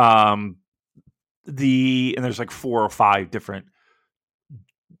 And there's like 4 or 5 different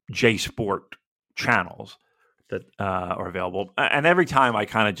J Sport channels that are available, and every time I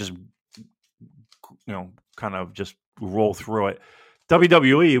kind of just just roll through it.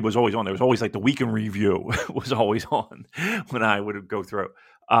 WWE was always on. There was always like the Week in Review was always on when I would go through.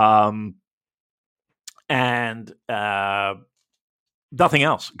 And nothing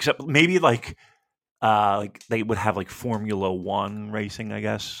else except maybe like they would have like Formula One racing, I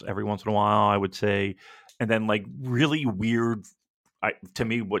guess, every once in a while, I would say. And then like really weird, to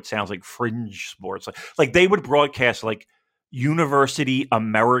me, what sounds like fringe sports. Like they would broadcast like University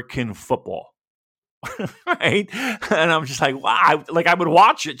American football. Right, and I'm just like, wow, like I would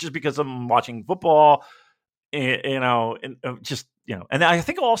watch it just because I'm watching football, and and I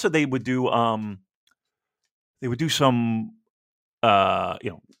think also they would do some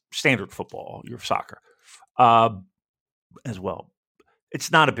standard football, your soccer, as well.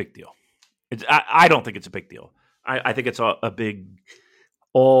 It's not a big deal. I don't think it's a big deal. I think it's a big,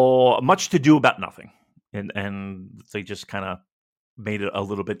 much to do about nothing, and they just kind of made it a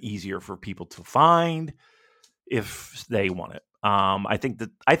little bit easier for people to find if they want it. I think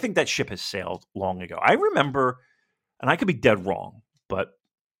that ship has sailed long ago. I remember, and I could be dead wrong, but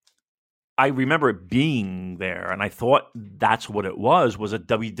I remember it being there, and I thought that's what it was a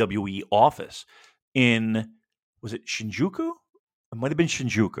WWE office was it Shinjuku? It might have been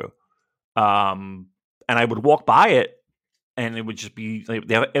Shinjuku. And I would walk by it, and it would just be,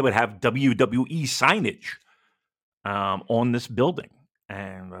 it would have WWE signage on this building.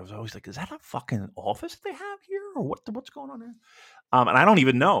 And I was always like, is that a fucking office that they have here? Or what's going on there? And I don't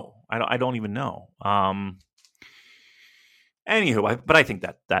even know. I don't even know. Anywho, but I think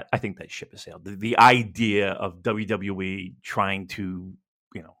that ship has sailed. The idea of WWE trying to,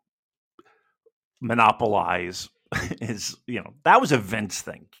 monopolize is, that was a Vince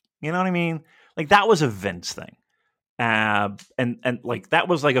thing. You know what I mean? Like that was a Vince thing. And like that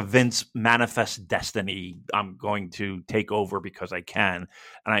was like a Vince manifest destiny. I'm going to take over because I can,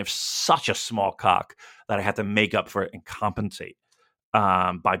 and I have such a small cock that I have to make up for it and compensate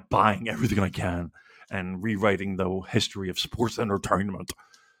by buying everything I can and rewriting the history of sports entertainment.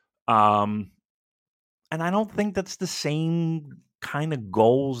 And I don't think that's the same kind of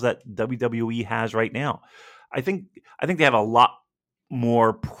goals that WWE has right now. I think they have a lot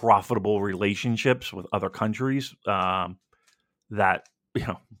more profitable relationships with other countries that,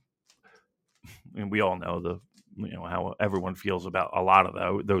 and we all know how everyone feels about a lot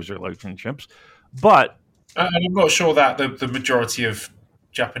of those relationships. But and I'm not sure that the majority of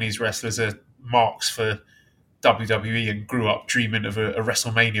Japanese wrestlers are marks for WWE and grew up dreaming of a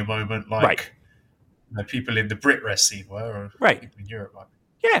WrestleMania moment like people in the Brit Rest scene were, or people in Europe.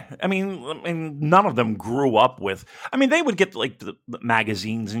 Yeah, I mean, none of them grew up with. I mean, they would get like the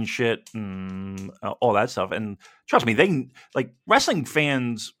magazines and shit and all that stuff. And trust me, they like wrestling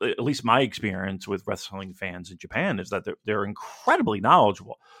fans. At least my experience with wrestling fans in Japan is that they're incredibly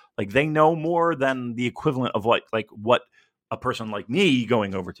knowledgeable. Like they know more than the equivalent of what a person like me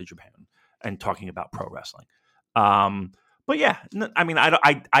going over to Japan and talking about pro wrestling. But yeah, I mean,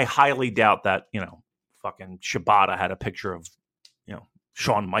 I highly doubt that fucking Shibata had a picture of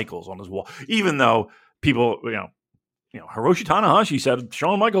Shawn Michaels on his wall, even though people, Hiroshi Tanahashi said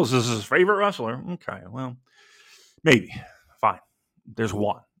Shawn Michaels is his favorite wrestler. Okay, well, maybe. Fine. There's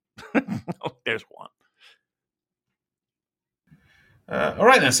one. There's one. All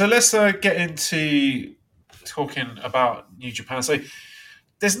right, then. So let's get into talking about New Japan. So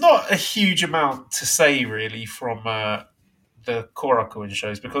there's not a huge amount to say, really, from the Korakuen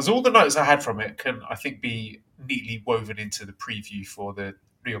shows, because all the notes I had from it can, I think, be neatly woven into the preview for the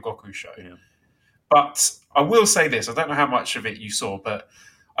Ryogoku show. Yeah. But I will say this, I don't know how much of it you saw, but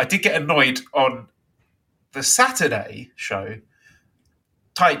I did get annoyed on the Saturday show.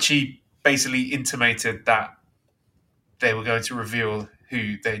 Taichi basically intimated that they were going to reveal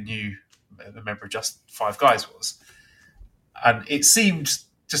who their new the member of Just Five Guys was. And it seemed,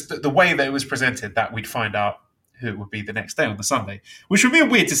 just the way that it was presented, that we'd find out who it would be the next day on the Sunday, which would be a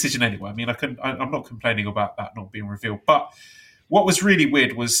weird decision anyway. I mean, I'm not complaining about that not being revealed, but what was really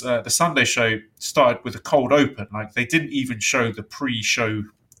weird was the Sunday show started with a cold open. Like they didn't even show the pre-show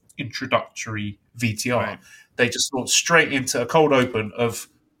introductory VTR. Right. They just went straight into a cold open of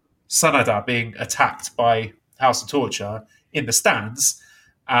Sanada being attacked by House of Torture in the stands,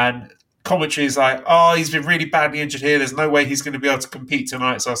 and commentary is like, oh, he's been really badly injured here. There's no way he's going to be able to compete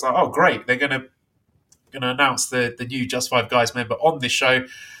tonight. So I was like, oh, great. They're going to announce the new Just Five Guys member on this show.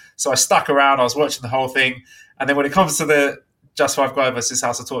 So I stuck around. I was watching the whole thing. And then when it comes to the Just Five Guy versus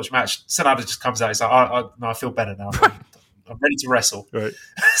House of Torch match, Sonata just comes out. He's like, no, I feel better now. I'm ready to wrestle. Right.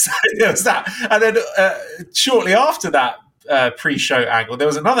 So there was that. And then shortly after that pre-show angle, there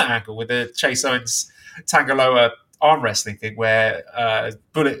was another angle with the Chase Owens Tangaloa arm wrestling thing where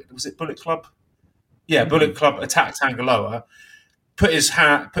Bullet Club? Yeah, Bullet Club attacked Tangaloa, put his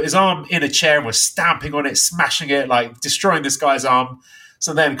arm in a chair and was stamping on it, smashing it, like destroying this guy's arm.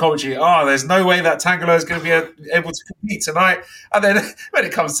 So then commentary, there's no way that Tangaloa is going to be able to compete tonight. And then when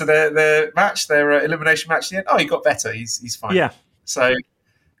it comes to the match, their elimination match, at the end, he got better. He's fine. Yeah. So,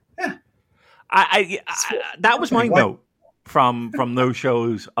 yeah. I that was my note from those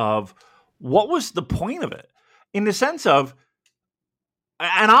shows of what was the point of it, in the sense of,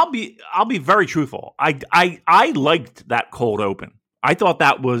 and I'll be very truthful. I liked that cold open. I thought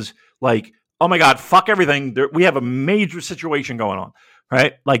that was like, oh my God, fuck everything. We have a major situation going on,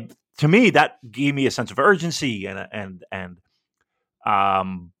 right? Like, to me, that gave me a sense of urgency, and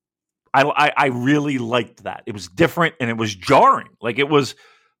I really liked that. It was different and it was jarring. Like, it was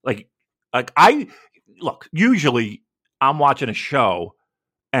like usually I'm watching a show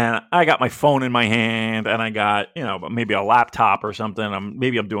and I got my phone in my hand and I got, maybe a laptop or something.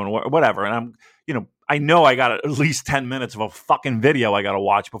 Maybe I'm doing whatever. And I'm, I know I got at least 10 minutes of a fucking video I got to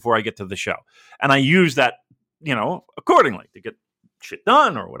watch before I get to the show. And I use that, accordingly to get shit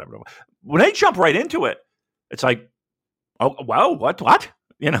done or whatever. When they jump right into it, it's like, oh, well, what? What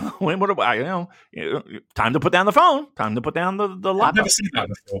do I, time to put down the phone, time to put down the laptop. I've never seen that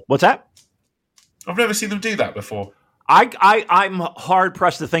before. What's that? I've never seen them do that before. I'm hard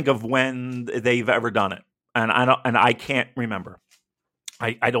pressed to think of when they've ever done it, and I can't remember.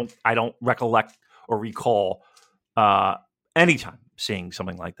 I don't recollect or recall any time seeing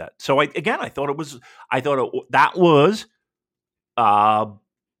something like that. So I thought that was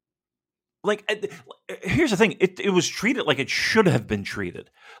like, here's the thing. It was treated like it should have been treated.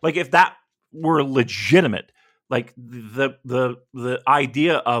 Like, if that were legitimate, like the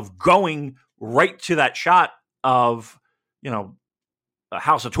idea of going right to that shot of, a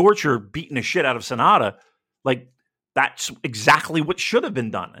House of Torture beating the shit out of Sonata, like, that's exactly what should have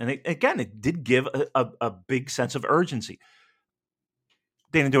been done. And it did give a big sense of urgency.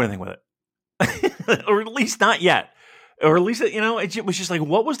 They didn't do anything with it, or at least not yet. Or at least, it was just like,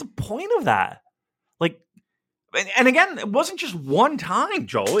 what was the point of that? Like, and again, it wasn't just one time,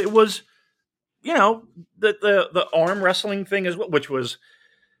 Joel. It was, the arm wrestling thing as well, which was,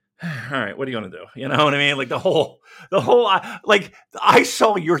 all right, what are you going to do? You know what I mean? Like, the whole, like, I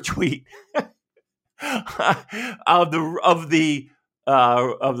saw your tweet of the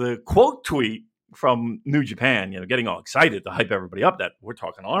quote tweet from New Japan, getting all excited to hype everybody up that we're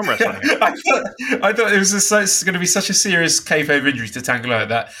talking arm wrestling here. I thought it was going to be such a serious kayfabe injury to Tangaloa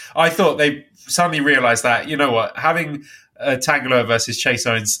that I thought they suddenly realised that, having Tangaloa versus Chase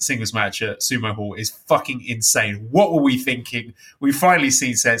Owens singles match at Sumo Hall is fucking insane. What were we thinking? We've finally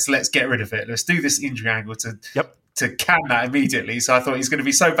seen sense. Let's get rid of it. Let's do this injury angle to can that immediately. So I thought he's going to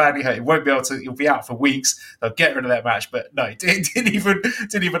be so badly hurt, he'll be out for weeks. They'll get rid of that match. But no, it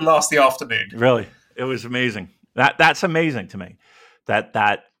didn't even last the afternoon. Really? It was amazing. That's amazing to me.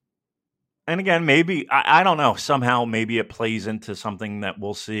 That and again, maybe I don't know, somehow maybe it plays into something that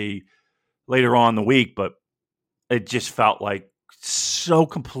we'll see later on in the week, but it just felt like so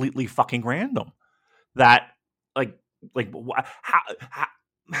completely fucking random that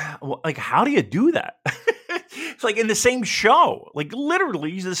how do you do that? It's like in the same show, like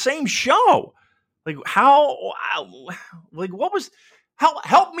literally the same show. Like help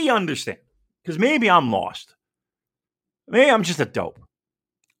me understand, because maybe I'm lost. Maybe I'm just a dope.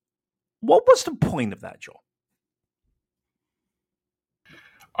 What was the point of that, Joel?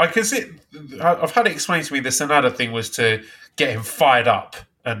 I can see. I've had it explained to me. The Sonata thing was to get him fired up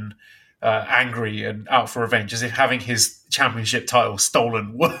and angry and out for revenge, as if having his championship title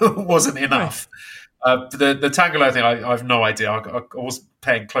stolen wasn't enough. Right. The Tangaloa thing, I have no idea. I wasn't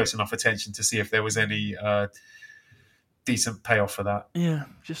paying close enough attention to see if there was any decent payoff for that. Yeah,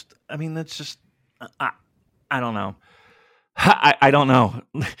 that's just. I don't know. I don't know.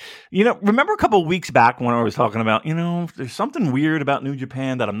 Remember a couple of weeks back when I was talking about, there's something weird about New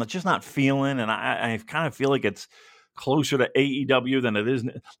Japan that I'm just not feeling, and I kind of feel like it's closer to AEW than it is.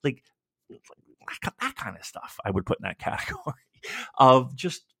 Like that kind of stuff I would put in that category of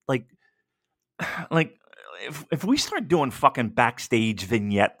just like if we start doing fucking backstage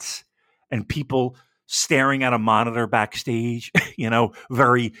vignettes and people staring at a monitor backstage,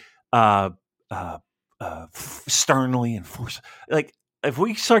 very sternly and force. Like if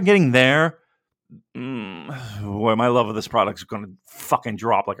we start getting there, boy, my love of this product is going to fucking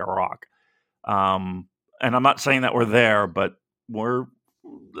drop like a rock. And I'm not saying that we're there, but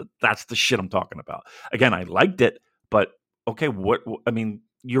that's the shit I'm talking about. Again, I liked it, but okay, I mean,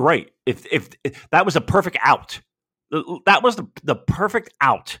 you're right. If that was a perfect out, that was the perfect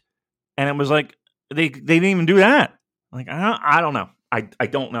out, and it was like they didn't even do that. Like I don't know. I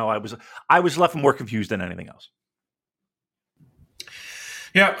don't know. I was left more confused than anything else.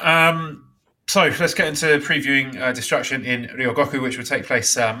 Yeah. So let's get into previewing Destruction in Ryogoku, which will take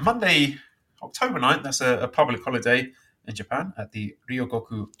place Monday, October 9th. That's a public holiday in Japan at the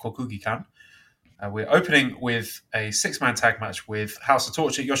Ryogoku Kokugikan. We're opening with a 6-man tag match with House of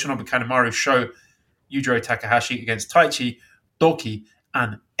Torture, Yoshinobu Kanemaru, Sho, Yujiro Takahashi against Taichi, Doki,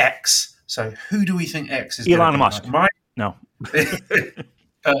 and X. So who do we think X is? Elon Musk. Like? No.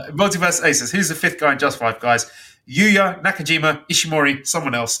 Multiverse Aces. Who's the 5th guy in Just 5 Guys? Yuya, Nakajima, Ishimori,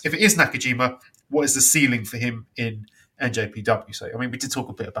 someone else. If it is Nakajima, what is the ceiling for him in NJPW? So, I mean, we did talk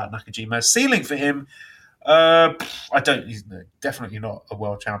a bit about Nakajima. Ceiling for him, he's definitely not a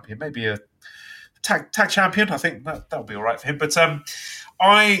world champion. Maybe a tag champion. I think that'll be all right for him. But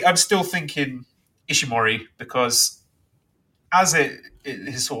I am still thinking Ishimori because as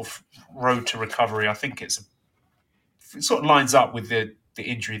his sort of road to recovery, I think it sort of lines up with the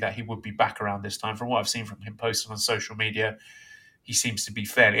injury that he would be back around this time. From what I've seen from him posted on social media, he seems to be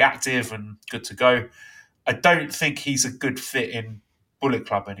fairly active and good to go. I don't think he's a good fit in Bullet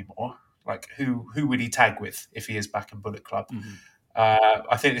Club anymore. Like, who would he tag with if he is back in Bullet Club? Mm-hmm.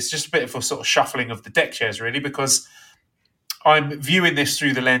 I think it's just a bit of a sort of shuffling of the deck chairs, really, because I'm viewing this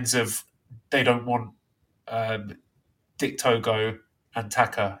through the lens of they don't want Dick Togo and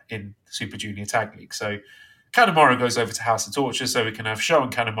Taka in Super Junior Tag League. So Kanemaru goes over to House of Torture so we can have Sho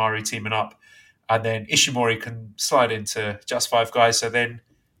and Kanemaru teaming up, and then Ishimori can slide into Just 5 Guys, so then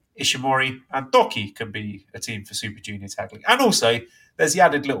Ishimori and Doki can be a team for Super Junior Tag League. And also, there's the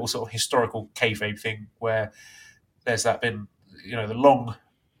added little sort of historical kayfabe thing where there's been the long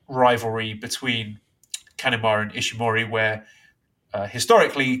rivalry between Kanemaru and Ishimori, where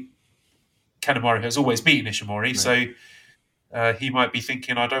historically Kanemaru has always beaten Ishimori, right. So he might be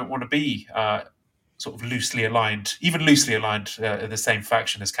thinking, I don't want to be sort of loosely aligned in the same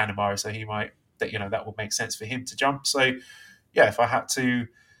faction as Kanemaru, so he might, that would make sense for him to jump. So yeah, if I had to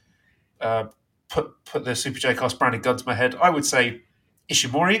put the Super J-Cast branded gun to my head, I would say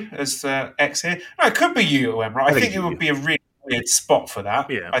Ishimori as X here. No, it could be UOM, right? I think it would be a really weird spot for that.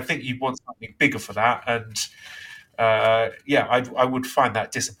 Yeah. I think you'd want something bigger for that, and I would find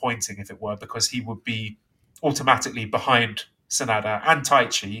that disappointing if it were, because he would be automatically behind Sanada and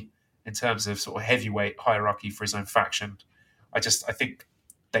Taichi in terms of sort of heavyweight hierarchy for his own faction. I think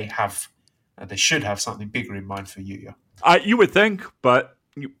they should have something bigger in mind for Yuya. You would think, but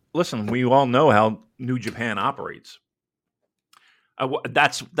listen, we all know how New Japan operates.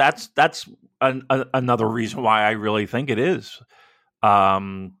 That's another reason why I really think it is,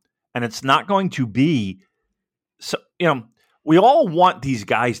 and it's not going to be. So we all want these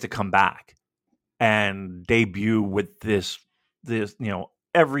guys to come back and debut with this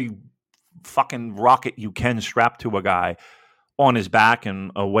every fucking rocket you can strapped to a guy on his back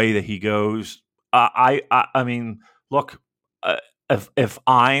and away that he goes. I mean, look, if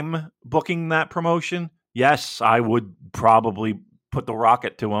I'm booking that promotion, yes, I would probably put the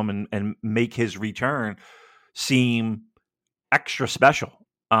rocket to him and make his return seem extra special.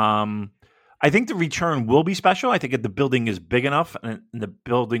 I think the return will be special. I think the building is big enough and the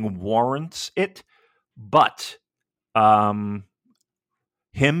building warrants it. But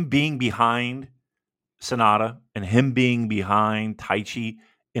him being behind Sanada and him being behind Taichi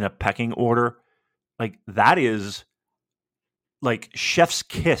in a pecking order, like that is like chef's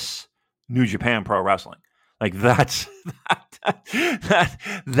kiss New Japan Pro Wrestling. Like that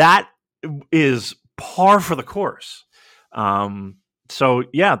is par for the course. So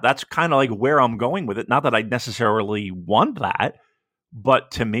yeah, that's kind of like where I'm going with it. Not that I necessarily want that,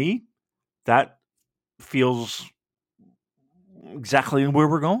 but to me, that feels exactly where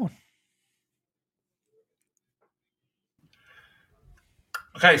we're going.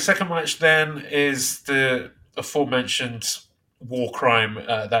 Okay, second match then is the aforementioned war crime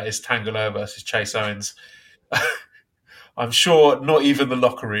that is Tangaloa versus Chase Owens. I'm sure not even the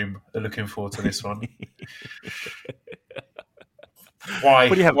locker room are looking forward to this one. Why?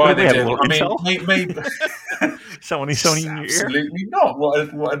 Why they do? I mean, maybe Sony in your ear? Absolutely not.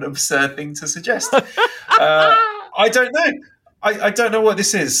 What an absurd thing to suggest. I don't know. I don't know what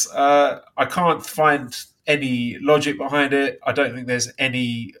this is. I can't find any logic behind it. I don't think there's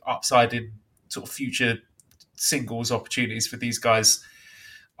any upside in sort of future singles opportunities for these guys.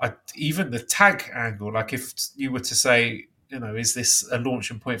 Even the tag angle, like if you were to say, is this a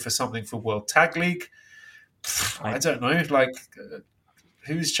launching point for something for World Tag League? I don't know. Like,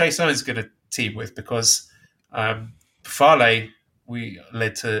 who's Chase Owens going to team with? Because Fale, we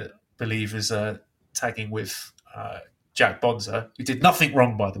led to believe, is tagging with Jack Bonza, who did nothing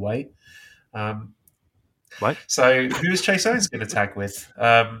wrong, by the way. What? So who's Chase Owens going to tag with?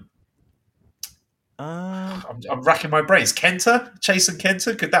 I'm racking my brains. Kenta? Chase and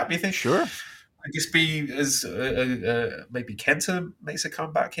Kenta? Could that be a thing? Sure. I guess be as maybe Kenta makes a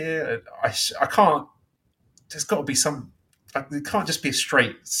comeback here. I can't. There's got to be some. It can't just be a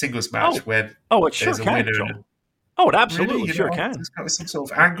straight singles match where it sure there's a can. winner. Joel. Oh, it absolutely Really? sure can. There's got to be some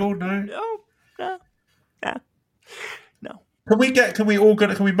sort of angle. No. No. Can we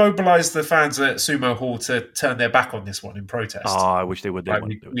mobilise the fans at Sumo Hall to turn their back on this one in protest? Oh, I wish they would. Like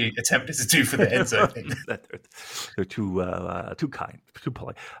we attempted to do for the Enzo thing. They're too kind, too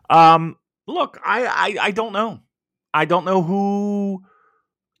polite. Look, I don't know. I don't know who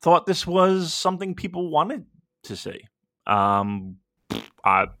thought this was something people wanted to see.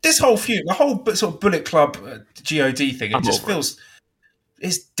 This whole feud, the whole sort of Bullet Club God thing, it just feels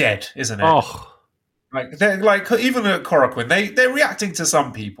it's dead, isn't it? Oh. Like they're like, even at Korakuen, they're reacting to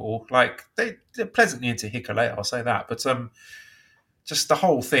some people. Like they're pleasantly into Hikuleo, I'll say that. But just the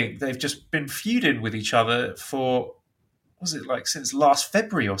whole thing, they've just been feuding with each other for, was it like since last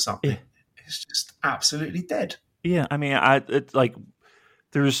February or something? Yeah. It's just absolutely dead. Yeah, I mean, it's like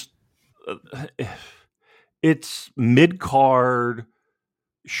there's it's mid-card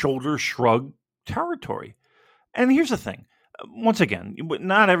shoulder shrug territory. And here's the thing. Once again,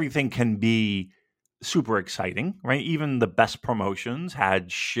 not everything can be super exciting, right? Even the best promotions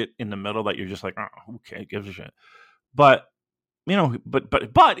had shit in the middle that you're just like, oh, who gives a shit? But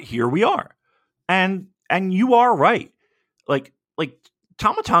but here we are, and you are right. Like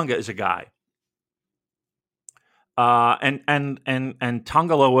Tama Tonga is a guy, and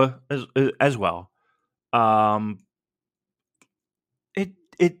Tongaloa as well. I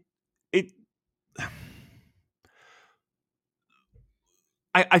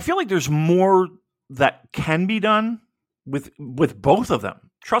feel like there's more that can be done with both of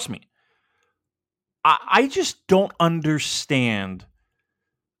them. Trust me. I just don't understand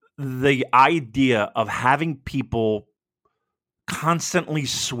the idea of having people constantly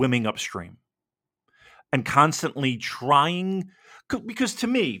swimming upstream and constantly trying, because to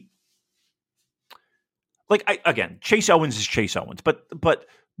me, like Chase Owens is Chase Owens, but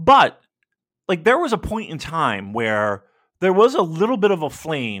like there was a point in time where there was a little bit of a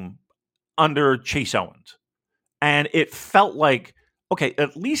flame under Chase Owens. And it felt like, okay,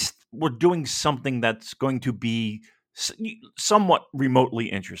 at least we're doing something that's going to be somewhat remotely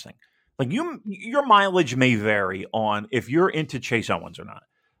interesting. Like your mileage may vary on if you're into Chase Owens or not.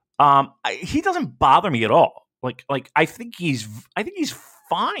 He doesn't bother me at all. Like I think he's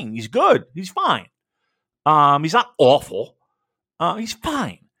fine. He's good. He's fine. He's not awful. He's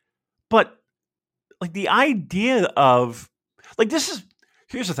fine. But like the idea of like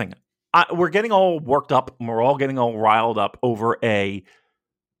here's the thing. We're getting all worked up and we're all getting all riled up over a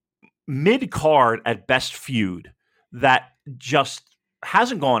mid-card at best feud that just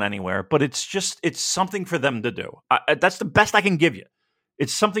hasn't gone anywhere, but it's something for them to do. That's the best I can give you.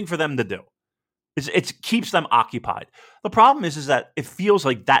 It's something for them to do. It keeps them occupied. The problem is that it feels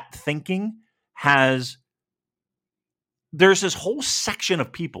like that thinking there's this whole section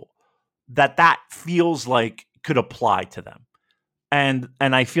of people that feels like could apply to them. And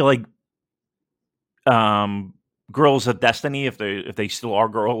I feel like Girls of Destiny, if they still are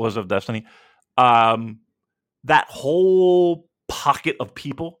Girls of Destiny, that whole pocket of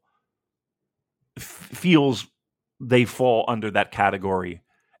people feels they fall under that category,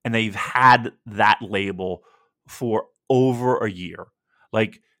 and they've had that label for over a year.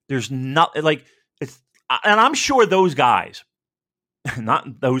 Like there's not like it's, and I'm sure those guys,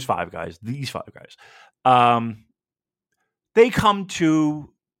 not those five guys, these five guys, they come to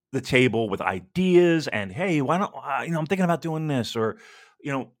the table with ideas and, hey, why don't I'm thinking about doing this, or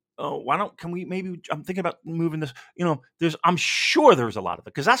I'm thinking about moving this. I'm sure there's a lot of it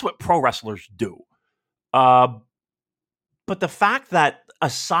because that's what pro wrestlers do. But the fact that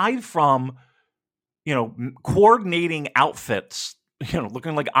aside from coordinating outfits,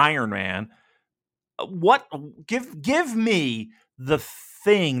 looking like Iron Man, what give me the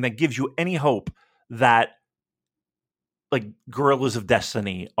thing that gives you any hope that like Gorillas of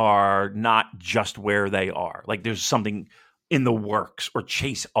Destiny are not just where they are. Like there's something in the works, or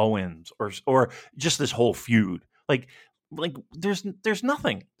Chase Owens, or just this whole feud. Like there's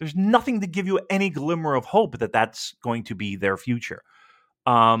nothing. There's nothing to give you any glimmer of hope that that's going to be their future.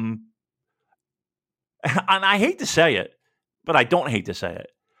 And I hate to say it, but I don't hate to say it.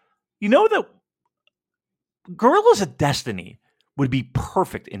 You know that Guerrillas of Destiny would be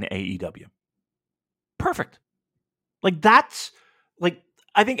perfect in AEW. Perfect. Like that's like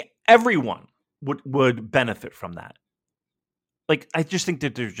I think everyone would benefit from that. Like I just think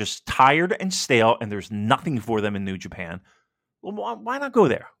that they're just tired and stale, and there's nothing for them in New Japan. Well, why not go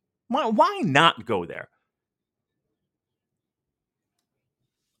there? Why not go there?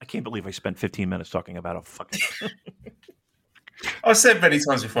 I can't believe I spent 15 minutes talking about a fucking. I've said many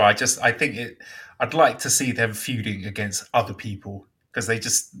times before. I'd like to see them feuding against other people, because there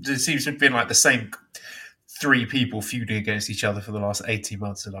seems to have been like the same 3 people feuding against each other for the last 18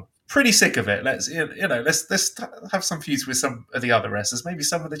 months, and I'm pretty sick of it. Let's have some feuds with some of the other wrestlers, maybe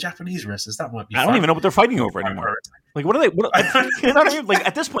some of the Japanese wrestlers. That might be fun. I don't even know what they're fighting over anymore. Like, what are they? You know what I mean? Like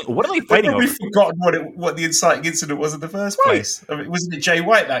at this point, what are they fighting over? We've forgotten what the inciting incident was in the first place. I mean, wasn't it Jay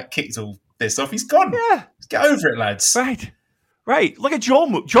White that kicked all this off? He's gone. Yeah, let's get over it, lads. Right. Look at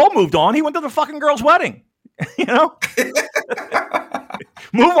Joel. Joel moved on. He went to the fucking girl's wedding. You know.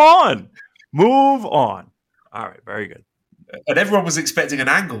 Move on. All right, very good. And everyone was expecting an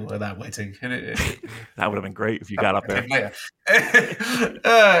angle at that wedding. That would have been great if you got up there.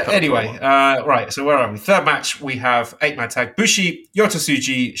 Anyway, right, so where are we? Third match, we have 8-man tag. Bushi, Yota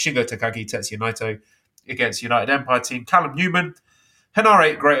Tsuji, Shingo Takagi, Tetsuya Naito against United Empire team. Callum Newman,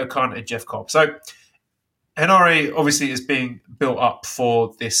 Henare, Great Khan, and Jeff Cobb. So Henare obviously is being built up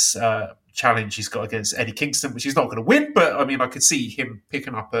for this challenge he's got against Eddie Kingston, which he's not going to win, but I mean, I could see him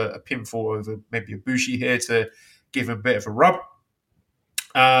picking up a pinfall over maybe a Bushi here to give him a bit of a rub.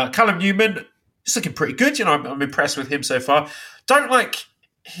 Callum Newman is looking pretty good. You know, I'm impressed with him so far. Don't like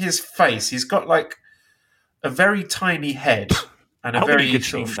his face. He's got like a very tiny head and a very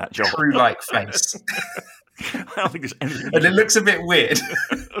sort of true-like face. I don't think there's anything. And it looks a bit weird.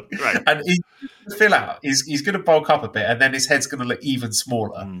 Right. And he's going to fill out. He's going to bulk up a bit, and then his head's going to look even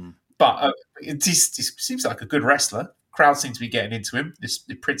smaller. But he seems like a good wrestler. Crowd seems to be getting into him,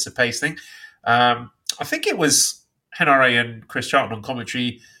 the Prince of Pace thing. I think it was Henare and Chris Charlton on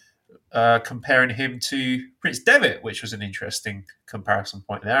commentary comparing him to Prince Devitt, which was an interesting comparison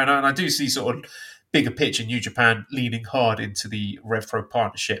point there. And I do see sort of bigger picture New Japan leaning hard into the RevPro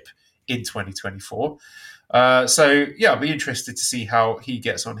partnership in 2024. So, yeah, I'll be interested to see how he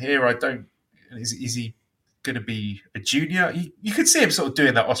gets on here. Is he going to be a junior? You could see him sort of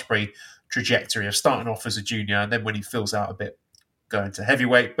doing that Ospreay trajectory of starting off as a junior, and then when he fills out a bit, going to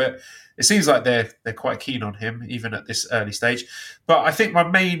heavyweight. But it seems like they're quite keen on him, even at this early stage. But I think my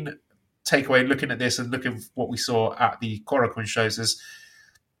main takeaway looking at this and looking at what we saw at the Korakuen shows is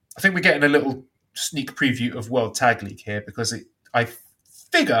I think we're getting a little sneak preview of World Tag League here, because I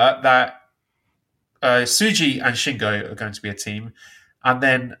figure that Tsuji and Shingo are going to be a team, and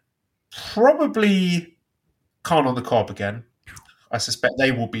then probably Khan on the Cobb again. I suspect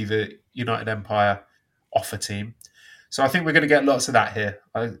they will be the United Empire offer team. So I think we're going to get lots of that here.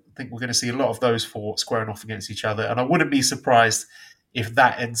 I think we're going to see a lot of those 4 squaring off against each other. And I wouldn't be surprised if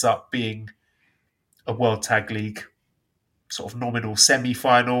that ends up being a World Tag League sort of nominal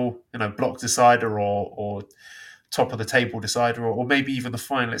semi-final, block decider or top of the table decider, or maybe even the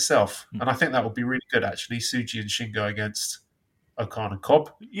final itself. And I think that would be really good, actually. Tsuji and Shingo against O'Khan and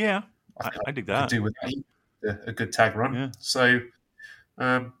Cobb. Yeah, I dig that. Could do with that. A good tag run. Yeah. So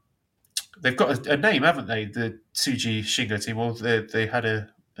they've got a name, haven't they? The Tsuji Shingo team. Well, they had a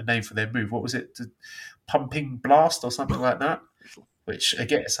name for their move. What was it? The Pumping Blast or something like that. Which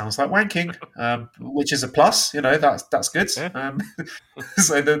again, it sounds like wanking, which is a plus. That's good. Yeah.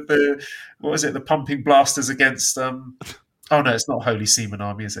 So the what was it? The Pumping Blasters against. Oh no, it's not Holy Seaman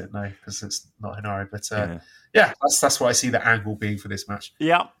Army, is it? No, because it's not Hinari. But yeah, that's what I see the angle being for this match.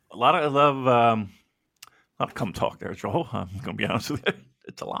 Yeah, a lot of come talk there, Joel. I'm going to be honest with you.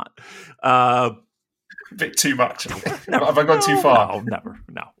 It's a lot. A bit too much. Have I gone too far? No, never.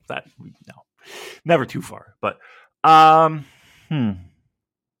 No, never too far. But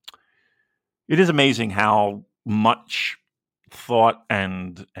it is amazing how much thought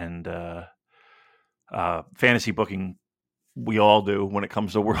and fantasy booking we all do when it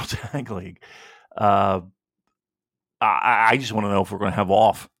comes to World Tag League. I just want to know if we're going to have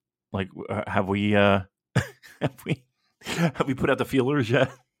off. Like, have we put out the feelers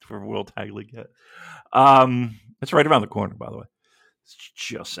yet for World Tag League yet? It's right around the corner, by the way. It's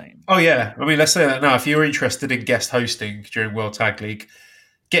just saying. Oh, yeah. I mean, let's say that now. If you're interested in guest hosting during World Tag League,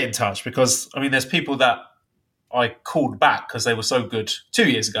 get in touch, because, I mean, there's people that I called back because they were so good 2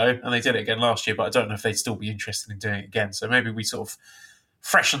 years ago, and they did it again last year. But I don't know if they'd still be interested in doing it again. So maybe we sort of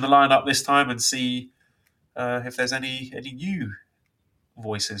freshen the lineup this time and see if there's any new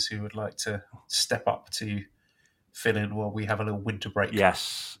voices who would like to step up to fill in while we have a little winter break.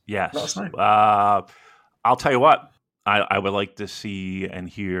 Yes. Let us know. I'll tell you what. I would like to see and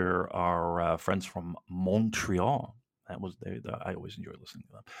hear our friends from Montreal. I always enjoy listening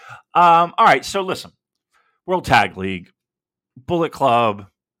to them. All right, so listen. World Tag League, Bullet Club,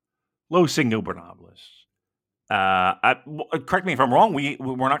 Los Ingobernables. Correct me if I'm wrong. We're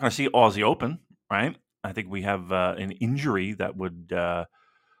not going to see Aussie Open, right? I think we have an injury that would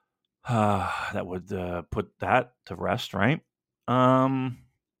put that to rest, right? I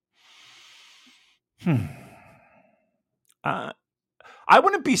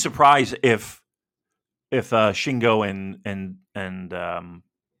wouldn't be surprised if Shingo and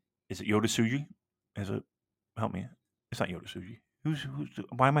is it Yoda Tsuji? Is it? Help me. It's not Yoda Tsuji. Who's?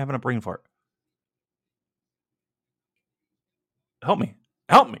 Why am I having a brain fart? Help me.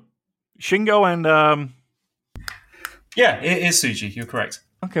 Shingo and Yeah, it is Tsuji. You're correct.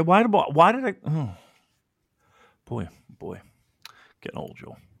 Okay. Why did I? Oh, boy, getting old,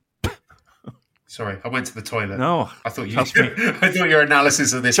 Joel. Sorry, I went to the toilet. No, I thought you. I thought your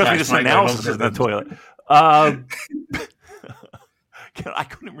analysis of this. Trust me, this analysis is in the toilet. I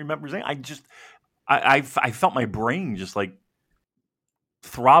couldn't remember saying. I felt my brain just like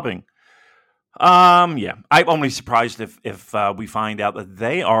throbbing. Yeah, I'm only surprised if we find out that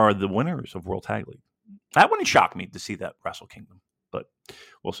they are the winners of World Tag League. That wouldn't shock me to see that Wrestle Kingdom, but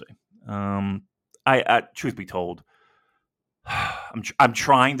we'll see. I truth be told, I'm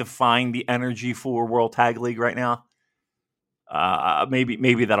trying to find the energy for World Tag League right now.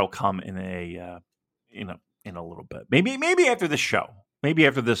 Maybe that'll come in a little bit. Maybe after this show. Maybe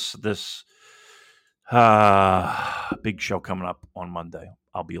after this big show coming up on Monday,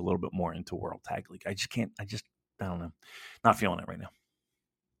 I'll be a little bit more into World Tag League. I don't know. Not feeling it right now.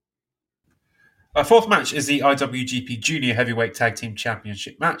 Our fourth match is the IWGP Junior Heavyweight Tag Team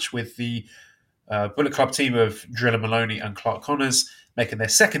Championship match with the Bullet Club team of Driller Maloney and Clark Connors making their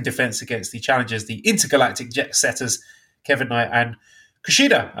second defense against the challengers, the Intergalactic Jet Setters, Kevin Knight and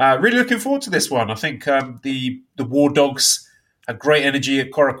Kushida. Really looking forward to this one. I think the War Dogs had great energy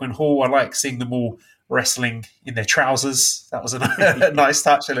at Korakuen Hall. I like seeing them all wrestling in their trousers. That was a nice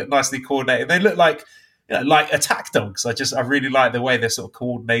touch. They look nicely coordinated. They look like attack dogs. I really like the way they're sort of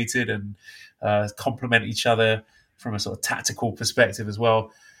coordinated and complement each other from a sort of tactical perspective as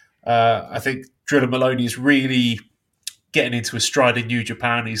well. I think Driller Maloney is really getting into a stride in New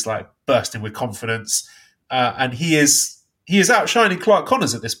Japan. He's like bursting with confidence, and he is outshining Clark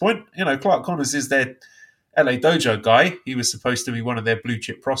Connors at this point. You know, Clark Connors is their LA Dojo guy. He was supposed to be one of their blue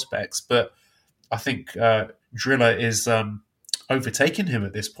chip prospects, but I think Driller is overtaking him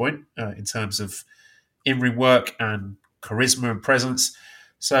at this point in terms of in-ring work and charisma and presence.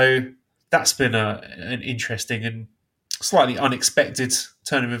 So that's been an interesting and slightly unexpected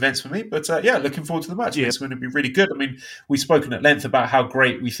turn of events for me. But looking forward to the match. Yeah. It's going to be really good. I mean, we've spoken at length about how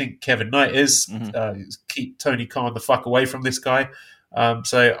great we think Kevin Knight is. Mm-hmm. Keep Tony Khan the fuck away from this guy.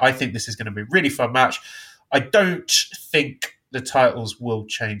 So I think this is going to be a really fun match. I don't think the titles will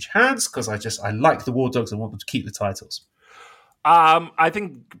change hands because I like the War Dogs and want them to keep the titles. I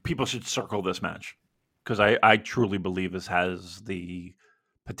think people should circle this match because I truly believe this has the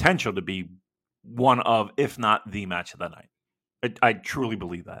potential to be one of, if not the match of the night. I truly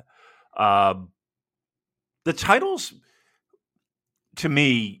believe that. The titles, to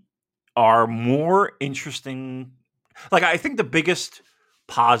me, are more interesting. Like, I think the biggest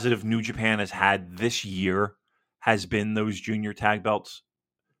positive New Japan has had this year has been those junior tag belts.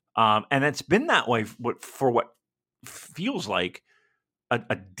 And it's been that way for what feels like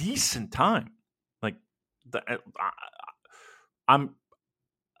a decent time. Like, I'm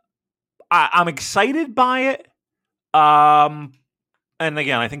excited by it. And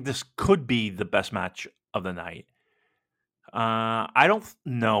again, I think this could be the best match of the night. I don't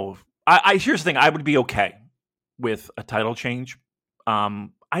know. Here's the thing. I would be okay with a title change. I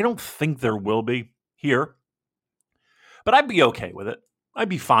don't think there will be here, but I'd be okay with it. I'd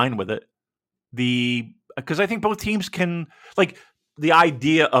be fine with it. Because I think both teams can, like, the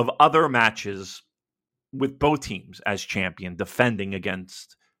idea of other matches with both teams as champion defending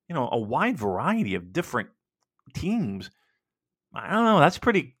against, a wide variety of different teams. I don't know. That's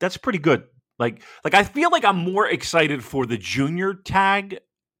pretty good. Like I feel like I'm more excited for the junior tag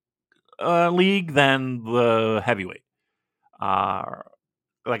league than the heavyweight. I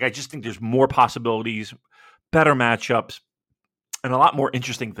just think there's more possibilities, better matchups, and a lot more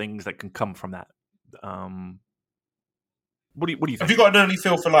interesting things that can come from that. What do you think? Have you got an early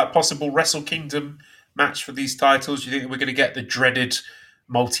feel for like possible Wrestle Kingdom match for these titles? Do you think we're going to get the dreaded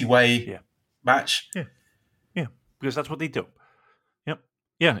multi-way match? Yeah, because that's what they do. Yep.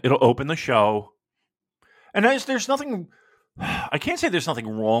 Yeah, it'll open the show. And there's nothing, I can't say there's nothing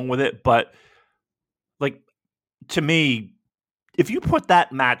wrong with it, but like, to me, if you put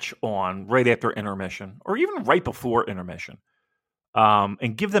that match on right after intermission or even right before intermission,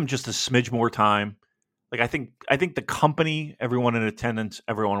 and give them just a smidge more time, like I think the company, everyone in attendance,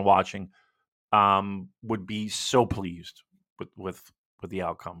 everyone watching, would be so pleased with the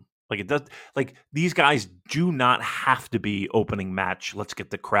outcome. Like it does. Like these guys do not have to be opening match. Let's get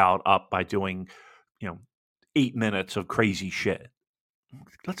the crowd up by doing, 8 minutes of crazy shit.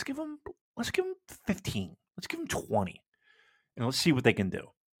 Let's give them 15. Let's give them 20, and let's see what they can do.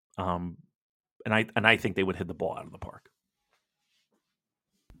 And I think they would hit the ball out of the park.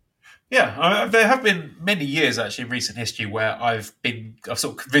 Yeah, there have been many years actually in recent history where I've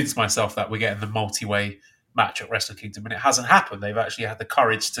sort of convinced myself that we're getting the multi-way match at Wrestle Kingdom, and it hasn't happened. They've actually had the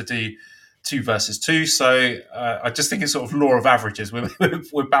courage to do 2 versus 2. So I just think it's sort of law of averages.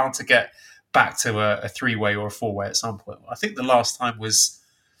 We're bound to get back to a 3-way or a 4-way at some point. I think the last time was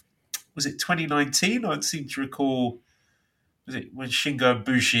it 2019? I seem to recall, was it when Shingo and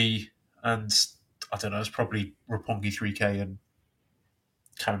Bushi and I don't know, it was probably Roppongi 3K and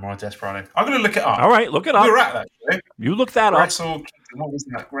Kanemaru Desperado. I'm going to look it up. All right, look it up. We were at that show. You look that up. Wrestle Kingdom. What was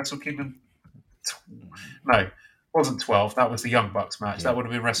that? Wrestle Kingdom? No, it wasn't 12. That was the Young Bucks match. Yeah. That would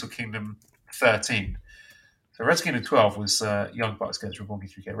have been Wrestle Kingdom 13. So Wrestle Kingdom 12 was Young Bucks against Roppongi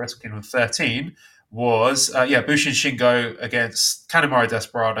 3K. Wrestle Kingdom 13 was Bushi and Shingo against Kanemaru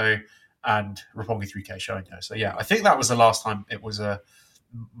Desperado and Roppongi 3K Shonyo. So yeah, I think that was the last time it was a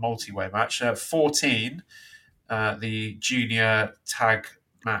multi-way match. 14, the junior tag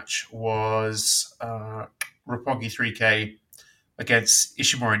match was Roppongi 3K against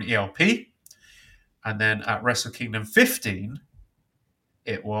Ishimori and ELP. And then at Wrestle Kingdom 15,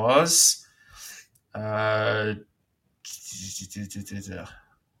 it was Despy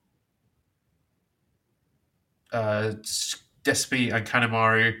and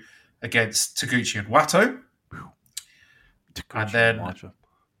Kanemaru against Taguchi and Wato. And then Wato.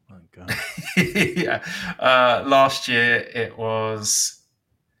 Oh, God. yeah, last year it was.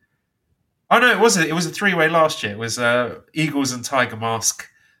 Oh no, it wasn't. It was a 3-way last year. It was Eagles and Tiger Mask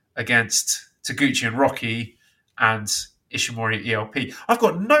against Taguchi and Rocky and Ishimori ELP. I've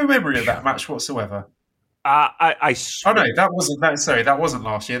got no memory of that match whatsoever. I oh no, that wasn't. Sorry, that wasn't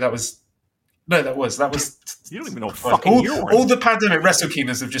last year. That was. You don't even know what fucking year we're in. All the pandemic Wrestle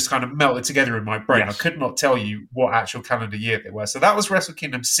Kingdoms have just kind of melted together in my brain. Yes. I could not tell you what actual calendar year they were. So that was Wrestle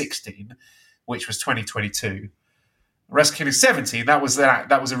Kingdom 16, which was 2022. Wrestle Kingdom 17, that was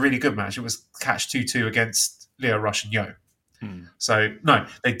a really good match. It was Catch 2-2 against Leo Rush and Yo. So no,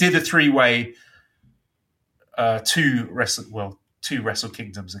 they did a 3-way 2 Wrestle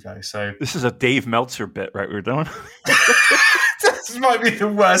Kingdoms ago. So this is a Dave Meltzer bit, right? We're doing. This might be the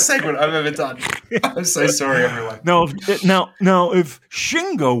worst segment I've ever done. I'm so sorry, everyone. Now, if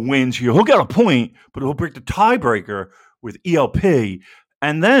Shingo wins here, he'll get a point, but he'll break the tiebreaker with ELP,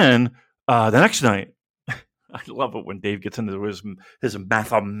 and then the next night. I love it when Dave gets into his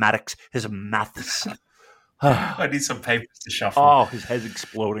mathematics, his maths. I need some papers to shuffle. Oh, his head's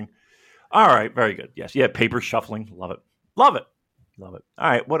exploding. All right, very good. Yes, yeah, paper shuffling. Love it. Love it. Love it. All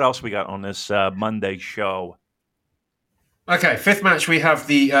right, what else we got on this Monday show? Okay, 5th match, we have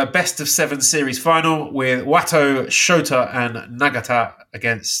the best of 7 series final with Wato, Shota, and Nagata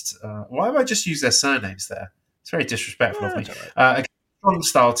against... why have I just used their surnames there? It's very disrespectful of me. Right. Against the strong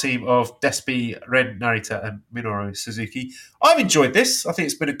style team of Despy, Ren Narita, and Minoru Suzuki. I've enjoyed this. I think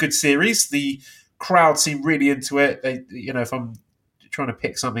it's been a good series. The crowd seem really into it. They, if I'm trying to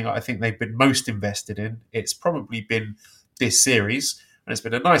pick something I think they've been most invested in, it's probably been this series. And it's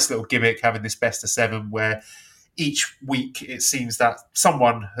been a nice little gimmick having this best of 7 where each week it seems that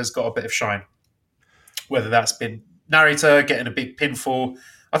someone has got a bit of shine. Whether that's been Narita getting a big pinfall.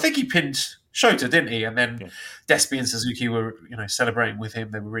 I think he pinned Shota, didn't he? And then Despy and Suzuki were, celebrating with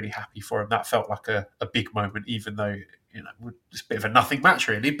him. They were really happy for him. That felt like a big moment, even though, it's a bit of a nothing match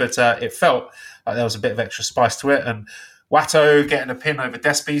really, but it felt like there was a bit of extra spice to it. And Wato getting a pin over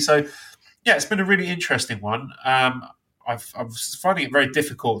Despy. So, yeah, it's been a really interesting one. I'm finding it very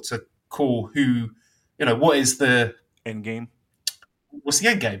difficult to call who, what is the end game? What's the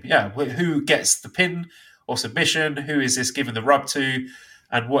end game? Yeah, who gets the pin or submission? Who is this giving the rub to?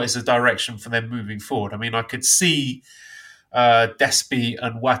 And what is the direction for them moving forward? I mean, I could see Despy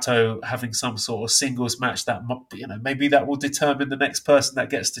and Wato having some sort of singles match that, maybe that will determine the next person that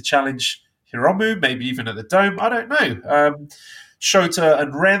gets to challenge Hiromu, maybe even at the Dome. I don't know. Shota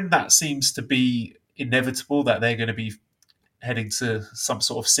and Ren, that seems to be inevitable that they're going to be heading to some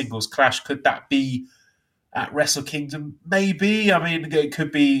sort of singles clash. Could that be at Wrestle Kingdom? Maybe. I mean, it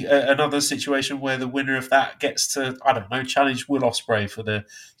could be another situation where the winner of that gets to, I don't know, challenge Will Ospreay for the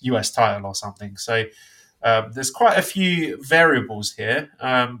US title or something. So there's quite a few variables here,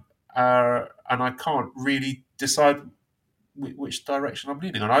 and I can't really decide which direction I'm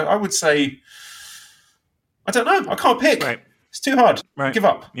leaning on. I would say, I don't know. I can't pick. Right. It's too hard. Right. Give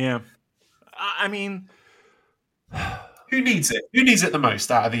up. Yeah. I mean, who needs it? Who needs it the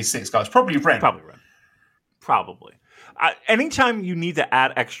most out of these 6 guys? Probably Ren. Probably. Anytime you need to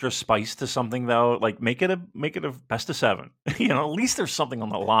add extra spice to something, though, like make it a best of 7. You know, at least there's something on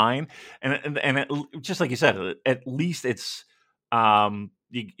the line, and just like you said, at least it's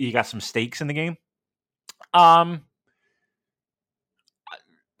you got some stakes in the game.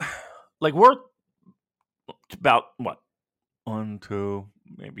 Like we're about what 1, 2,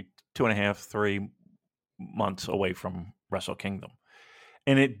 maybe 2.5, 3 months away from Wrestle Kingdom.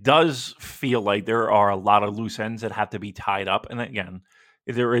 And it does feel like there are a lot of loose ends that have to be tied up. And again,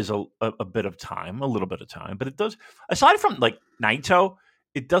 there is a bit of time, a little bit of time. But it does, aside from like Naito,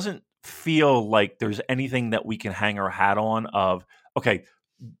 it doesn't feel like there's anything that we can hang our hat on of, okay,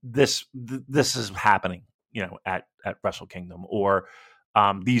 this is happening, you know, at Wrestle Kingdom, or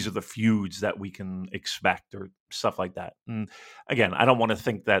these are the feuds that we can expect, or stuff like that. And again, I don't want to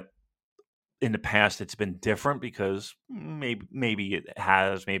think that in the past it's been different, because maybe it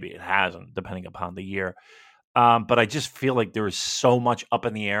has, maybe it hasn't, depending upon the year. But I just feel like there is so much up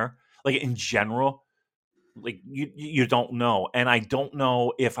in the air, like in general, like you don't know. And I don't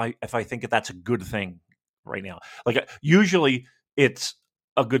know if I think that that's a good thing right now. Like usually it's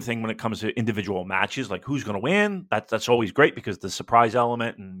a good thing when it comes to individual matches, like who's going to win. That's always great, because the surprise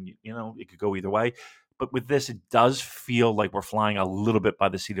element, and you know, it could go either way. But with this, it does feel like we're flying a little bit by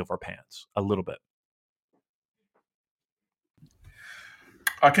the seat of our pants. A little bit.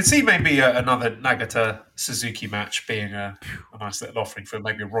 I could see maybe another Nagata-Suzuki match being a nice little offering for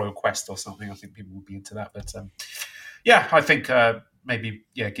maybe a Royal Quest or something. I think people would be into that. But yeah, I think maybe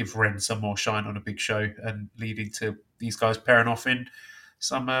give Ren some more shine on a big show, and leading to these guys pairing off in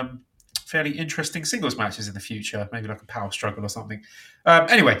some fairly interesting singles matches in the future, maybe like a power struggle or something.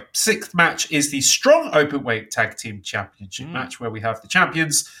 Anyway, 6th match is the Strong Openweight Tag Team Championship match, where we have the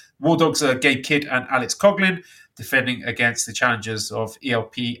champions, War Dogs, Gabe Kidd and Alex Coughlin, defending against the challengers of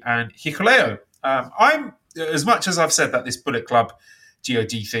ELP and Hikuleo. I'm, as much as I've said that this Bullet Club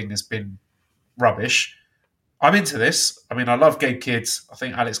GOD thing has been rubbish, I'm into this. I mean, I love Gabe Kidd. I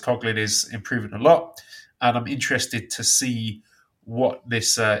think Alex Coughlin is improving a lot, and I'm interested to see what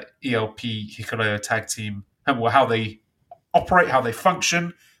this ELP Hikuleo tag team, and how they operate, how they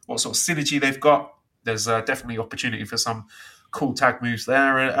function, what sort of synergy they've got. There's definitely opportunity for some cool tag moves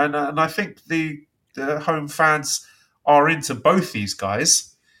there, and I think the home fans are into both these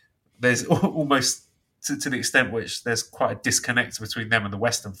guys. There's almost to the extent which there's quite a disconnect between them and the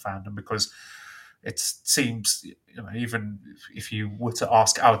Western fandom, because it seems, you know, even if you were to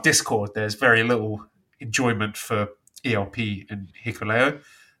ask our Discord, there's very little enjoyment for ELP and Hikuleo.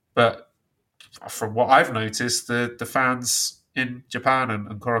 But from what I've noticed, the fans in Japan and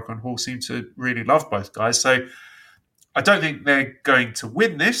Korakuen Hall seem to really love both guys. So I don't think they're going to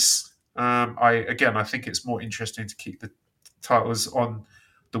win this. I think it's more interesting to keep the titles on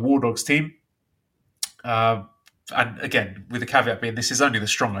the War Dogs team. And again, with the caveat being this is only the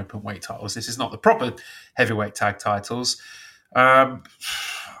strong open weight titles. This is not the proper heavyweight tag titles.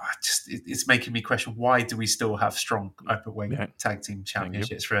 It's making me question, why do we still have strong open weight tag team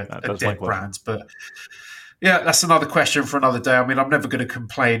championships for a dead brand? But yeah, that's another question for another day. I mean, I'm never going to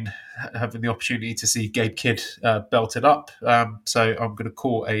complain having the opportunity to see Gabe Kidd belted up. So I'm going to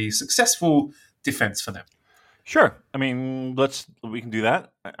call a successful defense for them. Sure. I mean, we can do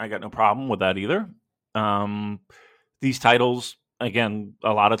that. I got no problem with that either. These titles, again,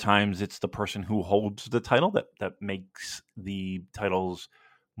 a lot of times it's the person who holds the title that makes the titles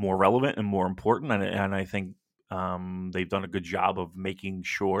more relevant and more important. And I think they've done a good job of making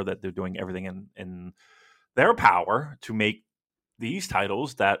sure that they're doing everything in their power to make these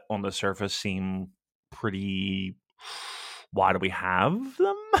titles that on the surface seem pretty, why do we have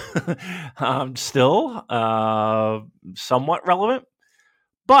them? Still somewhat relevant.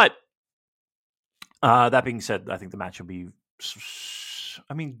 But that being said, I think the match will be,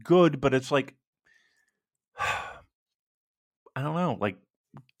 I mean, good, but it's like, I don't know. Like,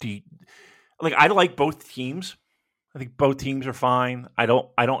 I like both teams. I think both teams are fine. I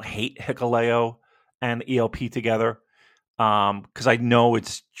don't hate Hikuleo and ELP together. because I know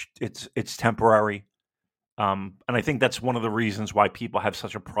it's temporary. And I think that's one of the reasons why people have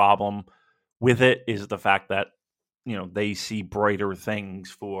such a problem with it is the fact that they see brighter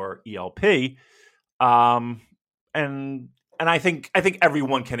things for ELP. And I think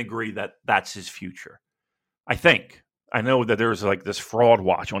everyone can agree that that's his future. I know that there's like this fraud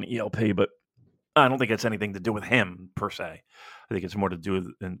watch on ELP, but I don't think it's anything to do with him per se. I think it's more to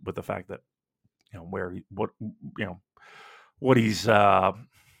do with the fact that what he's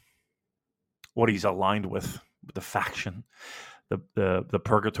aligned with the faction, the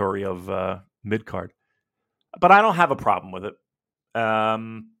purgatory of mid card. But I don't have a problem with it.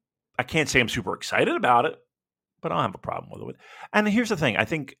 I can't say I'm super excited about it, but I don't have a problem with it. And here's the thing: I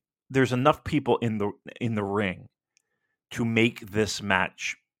think there's enough people in the ring to make this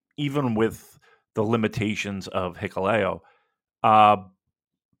match, even with the limitations of Hikuleo.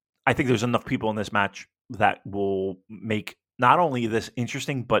 I think there's enough people in this match that will make not only this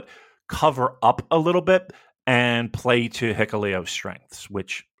interesting, but cover up a little bit and play to Hikuleo's strengths,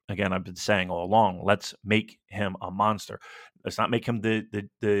 which, again, I've been saying all along. Let's make him a monster. Let's not make him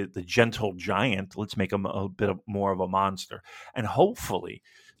the gentle giant. Let's make him a bit more of a monster. And hopefully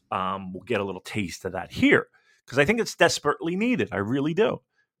we'll get a little taste of that here, because I think it's desperately needed. I really do.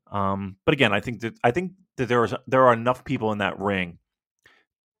 But again, I think that there are enough people in that ring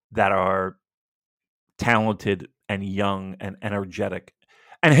that are talented and young and energetic.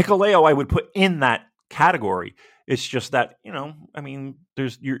 And Hikuleo, I would put in that category. It's just that,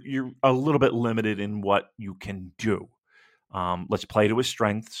 you're a little bit limited in what you can do. Let's play to his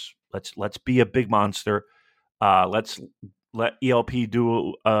strengths. Let's be a big monster. Let's let ELP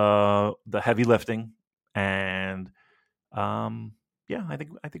do the heavy lifting. And I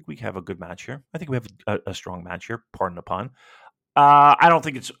think we have a good match here. I think we have a strong match here. Pardon the pun. I don't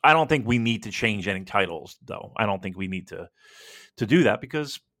think we need to change any titles, though. I don't think we need to do that,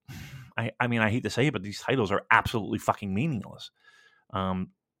 because I hate to say it, but these titles are absolutely fucking meaningless. I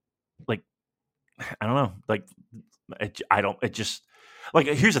don't know.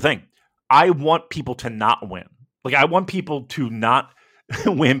 Here's the thing. I want people to not win. I want people to not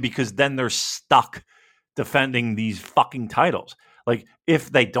win, because then they're stuck defending these fucking titles.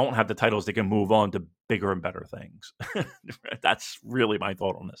 If they don't have the titles, they can move on to bigger and better things. That's really my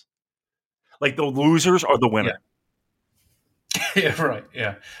thought on this. The losers are the winner. Yeah, right.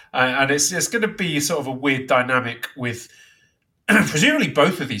 Yeah, and it's going to be sort of a weird dynamic with presumably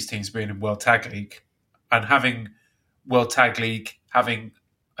both of these teams being in World Tag League and having World Tag League having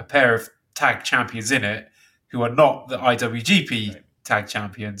a pair of tag champions in it who are not the IWGP tag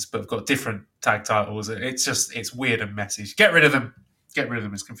champions but have got different tag titles. It's weird and messy. Get rid of them.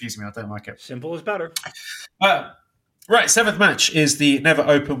 It's confusing me. I don't like it. Simple is better. Right, seventh match is the Never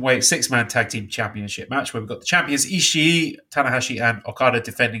Open Weight 6-man Tag Team Championship match, where we've got the champions Ishii, Tanahashi, and Okada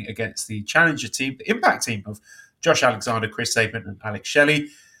defending against the challenger team, the Impact team of Josh Alexander, Chris Sabin, and Alex Shelley.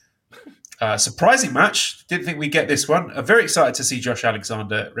 Surprising match. Didn't think we'd get this one. I'm very excited to see Josh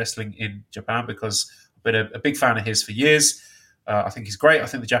Alexander wrestling in Japan, because I've been a big fan of his for years. I think he's great. I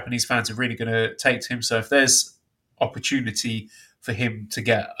think the Japanese fans are really going to take to him. So if there's opportunity for him to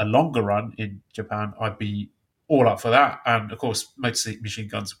get a longer run in Japan, I'd be all up for that. And of course, Motor City Machine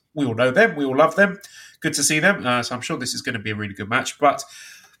Guns, we all know them, we all love them. Good to see them. So I'm sure this is going to be a really good match. But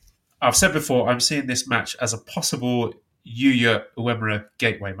I've said before, I'm seeing this match as a possible Yuya Uemura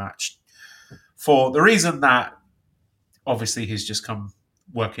gateway match, for the reason that obviously he's just come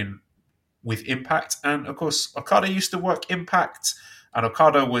working with Impact. And of course, Okada used to work Impact, and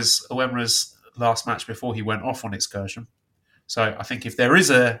Okada was Uemura's last match before he went off on excursion. So I think if there is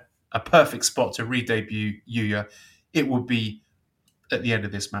a perfect spot to re-debut Yuya, it would be at the end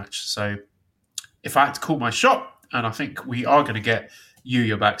of this match. So if I had to call my shot, and I think we are going to get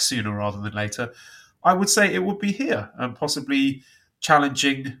Yuya back sooner rather than later, I would say it would be here, and possibly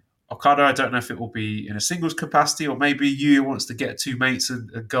challenging Okada. I don't know if it will be in a singles capacity, or maybe Yuya wants to get two mates and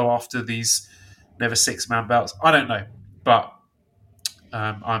go after these Never 6-man belts. I don't know. But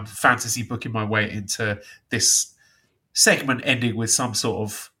I'm fantasy booking my way into this segment ending with some sort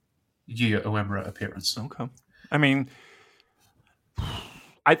of Yuya Uemura appearance. Okay.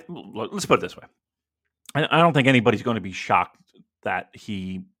 Let's put it this way. I don't think anybody's going to be shocked that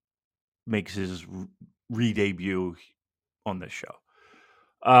he makes his re-debut on this show.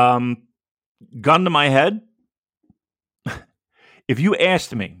 Gun to my head, if you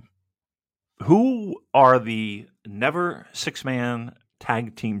asked me who are the Never 6-man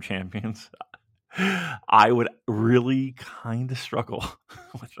tag team champions, I would really kind of struggle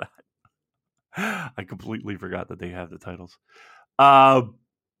with that. I completely forgot that they have the titles.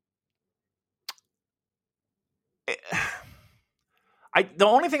 The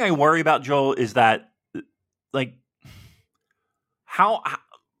only thing I worry about, Joel, is that like how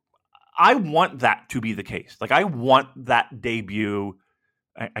I want that to be the case. Like I want that debut.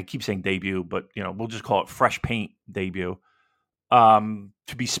 I keep saying debut, but we'll just call it fresh paint debut.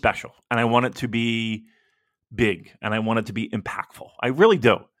 To be special, and I want it to be big, and I want it to be impactful. I really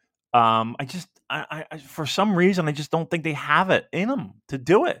do. I for some reason, I just don't think they have it in them to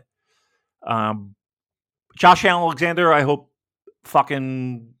do it. Josh Alexander, I hope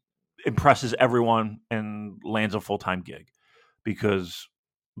fucking impresses everyone and lands a full-time gig, because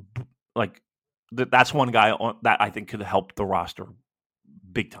like that's one guy that I think could help the roster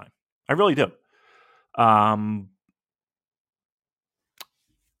big time. I really do.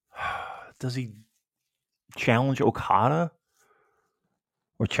 Does he challenge Okada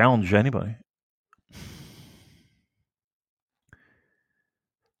or challenge anybody?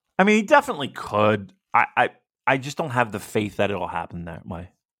 I mean, he definitely could. I just don't have the faith that it'll happen that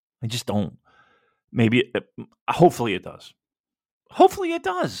way. I just don't. Maybe, hopefully it does. Hopefully it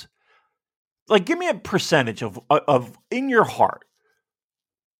does. Like, give me a percentage of in your heart.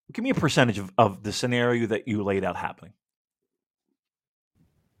 Give me a percentage of the scenario that you laid out happening.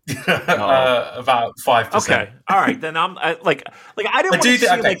 About 5%. Okay, all right. Then I'm like I didn't.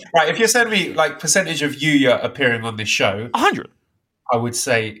 Right. If you're sending me like percentage of Yuya appearing on this show, 100. I would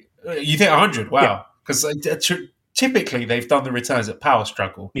say you think 100. Wow, because typically they've done the returns at Power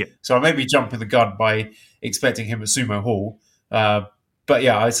Struggle. Yeah. So I may be jumping the gun by expecting him at Sumo Hall. But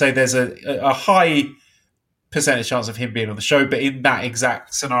yeah, I'd say there's a high percentage chance of him being on the show. But in that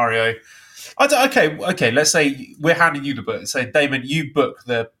exact scenario, okay. Let's say we're handing you the book. Say, Damon, you book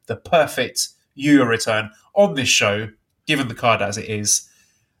the perfect Yuya return on this show, given the card as it is,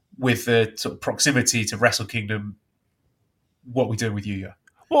 with the sort of proximity to Wrestle Kingdom. What are we doing with Yuya?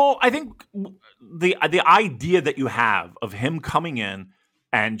 Well, I think the idea that you have of him coming in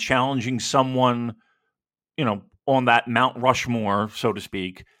and challenging someone, on that Mount Rushmore, so to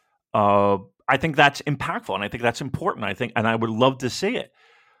speak, I think that's impactful, and I think that's important. And I would love to see it.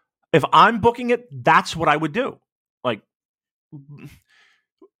 If I'm booking it, that's what I would do. Like,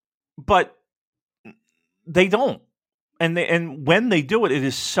 but they don't, and when they do it, it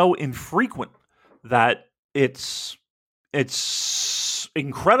is so infrequent that it's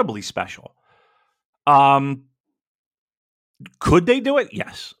incredibly special. Could they do it?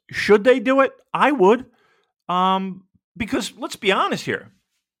 Yes. Should they do it? I would. Because let's be honest here.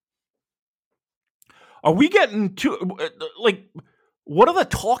 Are we getting to what are the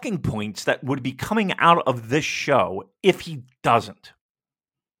talking points that would be coming out of this show if he doesn't?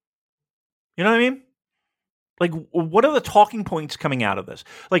 You know what I mean? Like, what are the talking points coming out of this?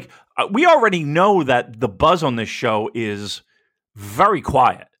 Like, we already know that the buzz on this show is very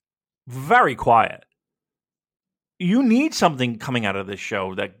quiet. Very quiet. You need something coming out of this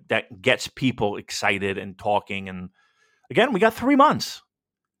show that gets people excited and talking. And again, we got 3 months.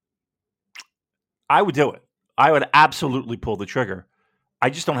 I would do it. I would absolutely pull the trigger. I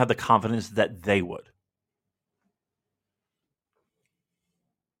just don't have the confidence that they would.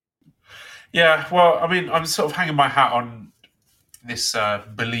 Yeah, well, I mean, I'm sort of hanging my hat on this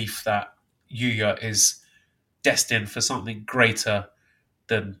belief that Yuya is destined for something greater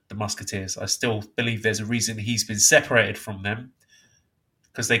than the Musketeers. I still believe there's a reason he's been separated from them,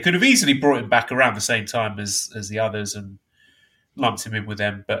 because they could have easily brought him back around the same time as the others and lumped him in with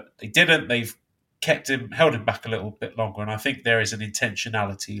them, but they didn't. They've held him back a little bit longer, and I think there is an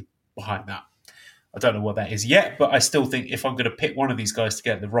intentionality behind that. I don't know what that is yet, but I still think if I'm going to pick one of these guys to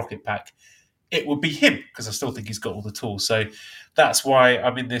get the Rocket Pack, it would be him, because I still think he's got all the tools. So that's why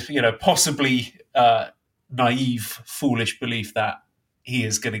I'm in this, possibly naive, foolish belief that he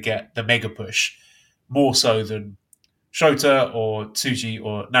is going to get the mega push more so than Shota or Tsuji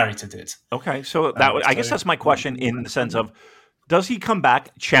or Narita did. Okay, so I guess that's my question in the sense of, does he come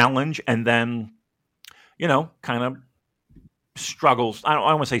back, challenge, and then, kind of struggles? I don't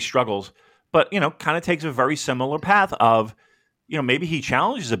want to say struggles, but, kind of takes a very similar path of, maybe he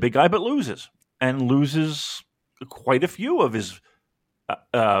challenges a big guy but loses quite a few of his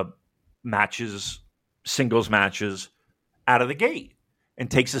matches, singles matches out of the gate, and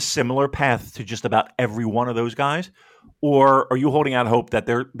takes a similar path to just about every one of those guys? Or are you holding out hope that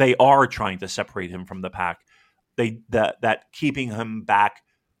they are trying to separate him from the pack? That keeping him back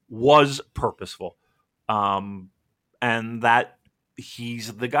was purposeful, and that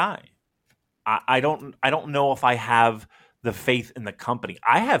he's the guy. I don't know if I have the faith in the company.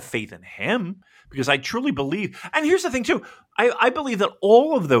 I have faith in him because I truly believe. And here's the thing too. I believe that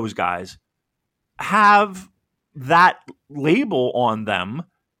all of those guys have that label on them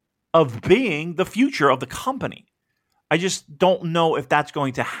of being the future of the company. I just don't know if that's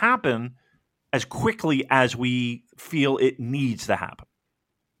going to happen as quickly as we feel it needs to happen.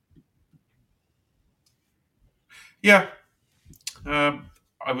 Yeah.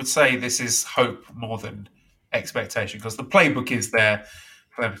 I would say this is hope more than expectation, because the playbook is there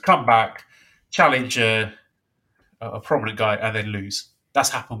for them to come back, challenge a prominent guy, and then lose. That's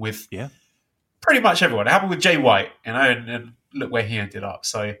happened with pretty much everyone. It happened with Jay White, and look where he ended up.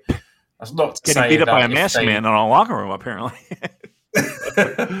 So that's not to Getting say beat up that by a masked man in our locker room, apparently.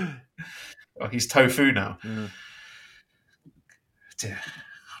 Well, he's tofu now. Yeah.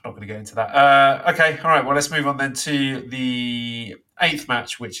 I'm not going to get into that. Okay, all right. Well, let's move on then to the 8th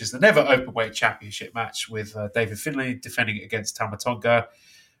match, which is the Never Openweight Championship match with David Finlay defending it against Tama Tonga.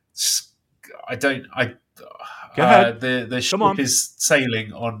 Go ahead. The ship is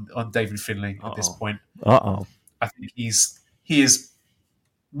sailing on David Finlay at this point. Uh-oh. I think he has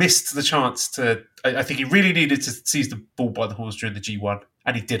missed the chance to. I think he really needed to seize the bull by the horns during the G1,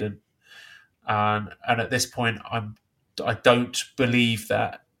 and he didn't. And at this point, I don't believe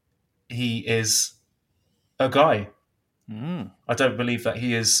that he is a guy. I don't believe that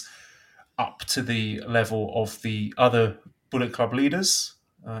he is up to the level of the other Bullet Club leaders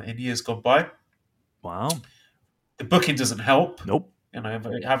in years gone by. Wow. The booking doesn't help. Nope.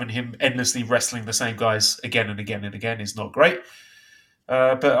 Having him endlessly wrestling the same guys again and again and again is not great.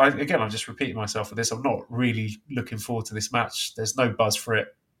 But I'm just repeating myself for this. I'm not really looking forward to this match. There's no buzz for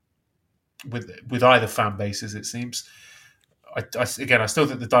it with either fan bases, it seems. I still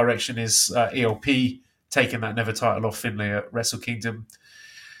think the direction is ELP taking that Never title off Finlay at Wrestle Kingdom.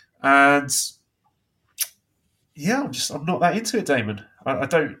 And yeah, I'm not that into it, Damon. I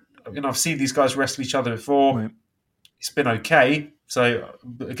don't. I've seen these guys wrestle each other before. Right. It's been okay. So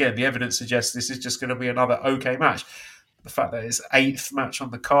again, the evidence suggests this is just going to be another okay match. The fact that it's 8th match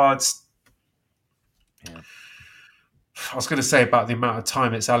on the cards. Yeah. I was going to say about the amount of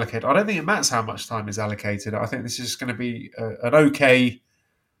time it's allocated. I don't think it matters how much time is allocated. I think this is going to be an okay,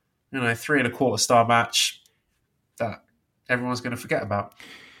 3.25 star match that everyone's going to forget about.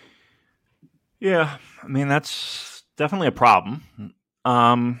 Yeah, I mean, that's definitely a problem.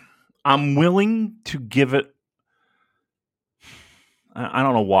 I'm willing to give it, I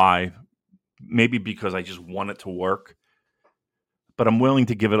don't know why, maybe because I just want it to work, but I'm willing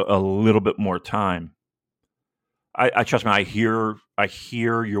to give it a little bit more time. I trust me, I hear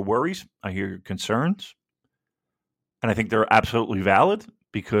your worries, I hear your concerns, and I think they're absolutely valid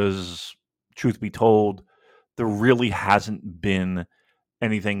because, truth be told, there really hasn't been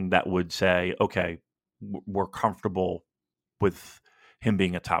anything that would say, okay, we're comfortable with him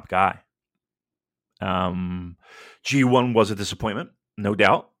being a top guy. G1 was a disappointment, no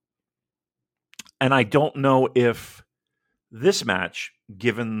doubt. And I don't know if this match,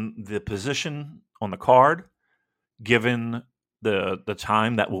 given the position on the card, given the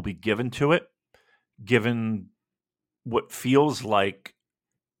time that will be given to it, given what feels like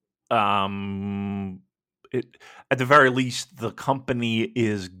it, at the very least, the company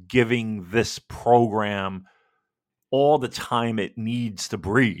is giving this program all the time it needs to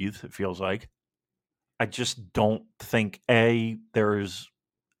breathe, it feels like. I just don't think, there's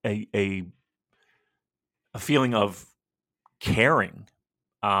a feeling of caring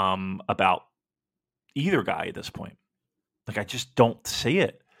about either guy at this point. Like, I just don't see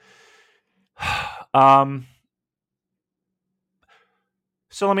it. So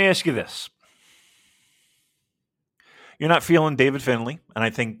let me ask you this. You're not feeling David Finlay, and I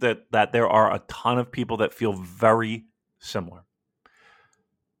think that there are a ton of people that feel very similar.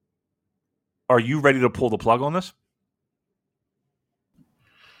 Are you ready to pull the plug on this?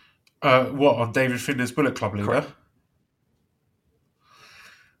 What, on David Finlay's Bullet Club leader? Correct.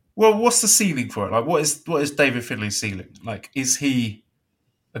 Well, what's the ceiling for it? Like, what is David Finlay's ceiling? Like, is he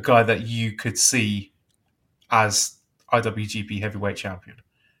a guy that you could see as IWGP Heavyweight Champion?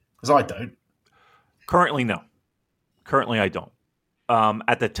 Because I don't. Currently, no. Currently, I don't.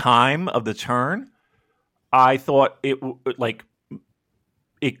 At the time of the turn, I thought it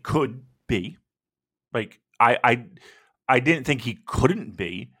could be. Like, I didn't think he couldn't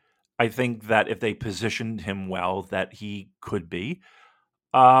be. I think that if they positioned him well, that he could be.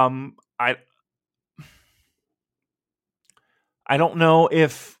 I don't know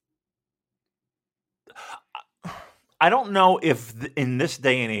if in this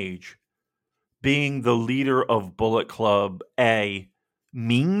day and age, being the leader of Bullet Club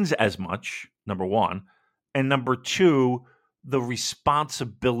means as much, number one, and number two, the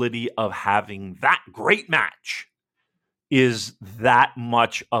responsibility of having that great match is that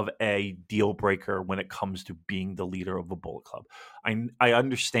much of a deal breaker when it comes to being the leader of a Bullet Club. I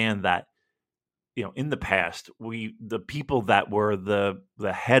understand that in the past, the people that were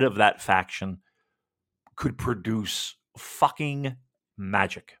the head of that faction could produce fucking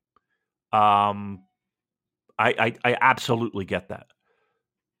magic. I absolutely get that.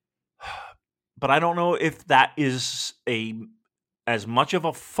 But I don't know if that is as much of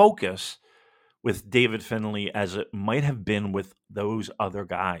a focus with David Finlay as it might have been with those other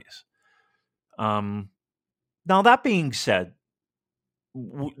guys. Now, that being said,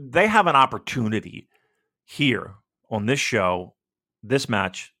 they have an opportunity here on this show, this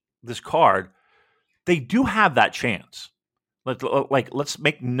match, this card. They do have that chance. Let's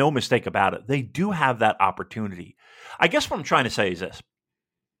make no mistake about it. They do have that opportunity. I guess what I'm trying to say is this.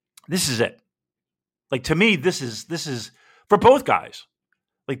 This is it. Like, to me, this is for both guys.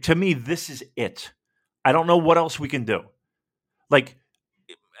 Like, to me, this is it. I don't know what else we can do. Like,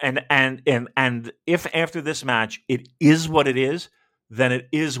 and if after this match it is what it is, then it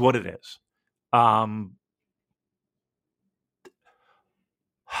is what it is. I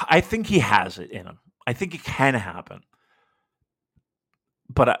think he has it in him. I think it can happen.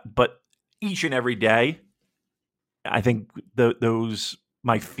 But each and every day, I think those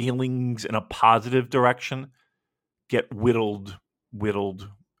my feelings in a positive direction get whittled.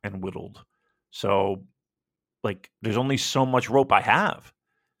 So, like, there's only so much rope I have.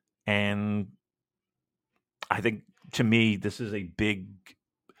 And I think, to me, this is a big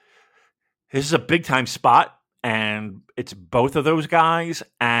time spot, and it's both of those guys.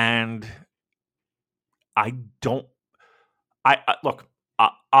 And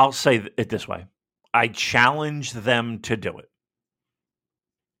I'll say it this way. I challenge them to do it.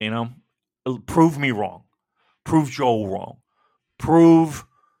 Prove me wrong. Prove Joel wrong. Prove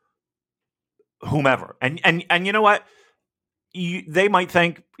whomever. And you know what? They might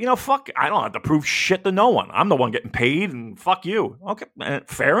think, fuck, I don't have to prove shit to no one. I'm the one getting paid, and fuck you. Okay,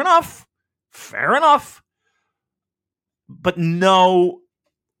 fair enough. But know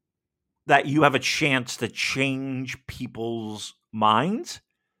that you have a chance to change people's minds,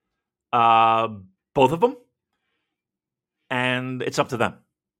 both of them, and it's up to them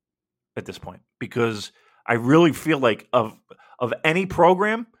at this point. Because I really feel like of any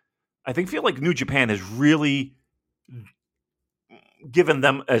program, I feel like New Japan has really given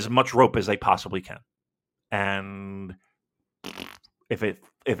them as much rope as they possibly can. And if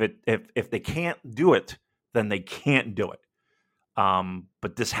they can't do it, then they can't do it.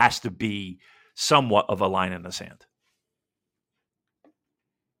 But this has to be somewhat of a line in the sand.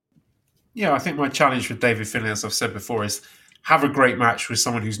 Yeah, I think my challenge with David Finlay, as I've said before, is have a great match with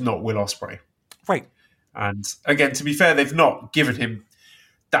someone who's not Will Ospreay. Right. And again, to be fair, they've not given him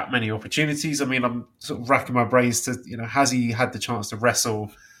that many opportunities. I mean, I'm sort of racking my brains to, has he had the chance to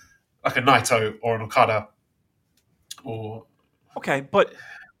wrestle like a Naito or an Okada or... Okay, but... I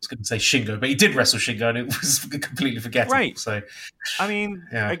was going to say Shingo, but he did wrestle Shingo and it was completely forgettable. Right. So, I mean,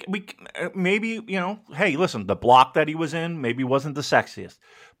 yeah. Maybe, hey, listen, the block that he was in maybe wasn't the sexiest.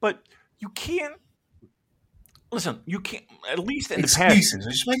 But you can't... Listen, you can't, at least in the past... Excuses.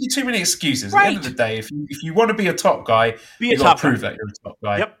 You're just making too many excuses. Right. At the end of the day, if you want to be a top guy, you've got to prove that you're a top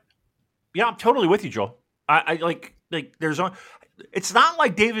guy. Yep. Yeah, I'm totally with you, Joel. I like there's... It's not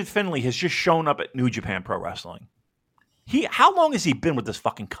like David Finlay has just shown up at New Japan Pro Wrestling. How long has he been with this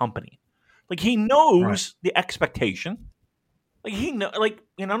fucking company? Like, he knows the expectation. Like, you know what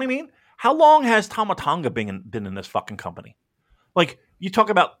I mean? How long has Tama Tonga been in this fucking company? Like, you talk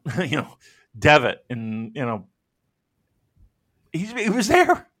about, Devitt and, he was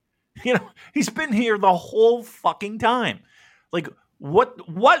there. He's been here the whole fucking time. Like, what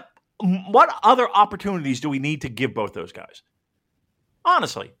other opportunities do we need to give both those guys?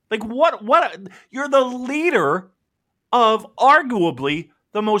 Honestly, like, what you're the leader of arguably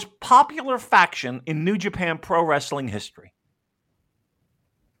the most popular faction in New Japan Pro Wrestling history.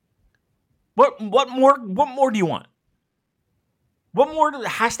 What more do you want? What more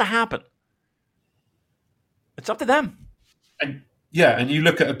has to happen? It's up to them. And you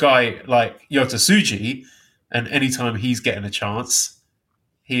look at a guy like Yota Tsuji, and anytime he's getting a chance,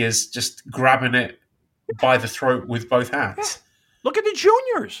 he is just grabbing it by the throat with both hands. Yeah. Look at the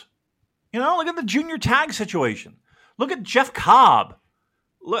juniors. Look at the junior tag situation. Look at Jeff Cobb.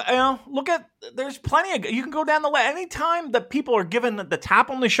 Look at, there's plenty of, you can go down the list. Anytime that people are given the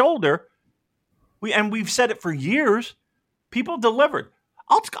tap on the shoulder, we've said it for years, people delivered.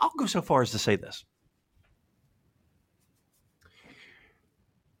 I'll go so far as to say this.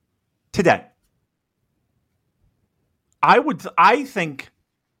 Today, I think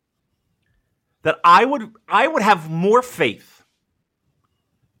that I would have more faith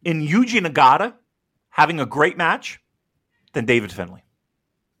in Yuji Nagata having a great match than David Finlay.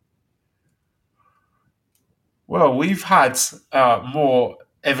 Well, we've had more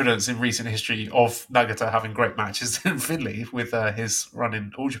evidence in recent history of Nagata having great matches than Finley with his run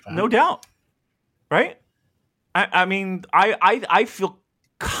in All Japan. No doubt. Right? I mean, I feel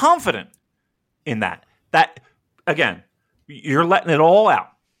confident in that. That, again, you're letting it all out.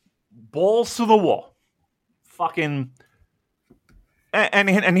 Balls to the wall. Fucking... And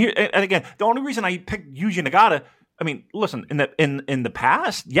again, the only reason I picked Yuji Nagata, I mean, listen, in the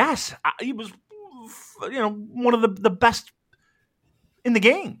past, yes, he was, one of the best in the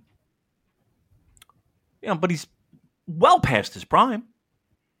game. But he's well past his prime.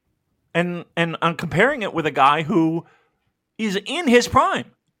 And I'm comparing it with a guy who is in his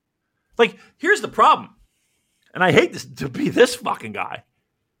prime. Like, here's the problem. And I hate this to be this fucking guy.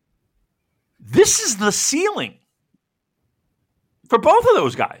 This is the ceiling for both of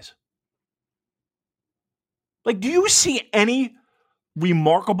those guys. Like, do you see any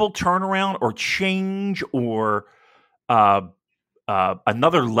remarkable turnaround or change or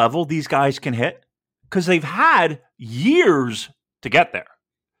another level these guys can hit? Because they've had years to get there.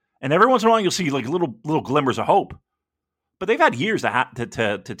 And every once in a while, you'll see like little glimmers of hope. But they've had years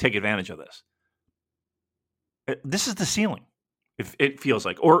to take advantage of this. This is the ceiling, if it feels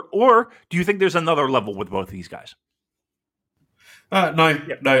like. Or do you think there's another level with both of these guys? No. I'm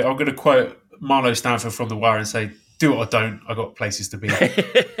going to quote Marlo Stanford from The Wire and say, do it or don't, I got places to be.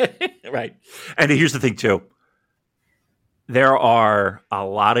 Right. And here's the thing, too. There are a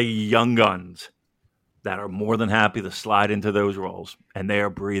lot of young guns that are more than happy to slide into those roles, and they are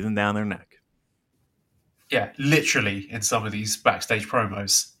breathing down their neck. Yeah, literally in some of these backstage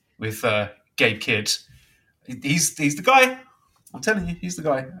promos with Gabe Kidd. He's the guy. I'm telling you, he's the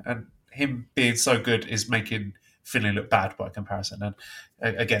guy. And him being so good is making Finley look bad by comparison.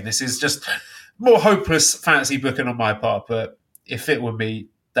 And again, this is just more hopeless fantasy booking on my part. But if it were me,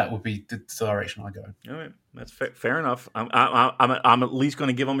 that would be the direction I go. All right, that's fair enough. I'm at least going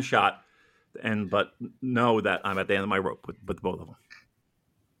to give him a shot, but know that I'm at the end of my rope with both of them.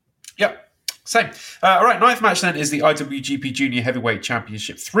 Yep. Same. All right, ninth match then is the IWGP Junior Heavyweight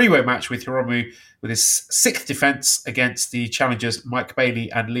Championship three-way match with Hiromu with his sixth defense against the challengers Mike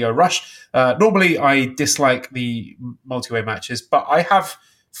Bailey and Lio Rush. Normally, I dislike the multi-way matches, but I have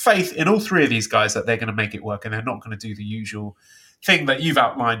faith in all three of these guys that they're going to make it work and they're not going to do the usual thing that you've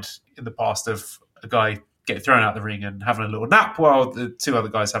outlined in the past of a guy getting thrown out the ring and having a little nap while the two other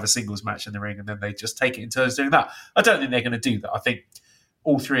guys have a singles match in the ring and then they just take it in turns doing that. I don't think they're going to do that. I think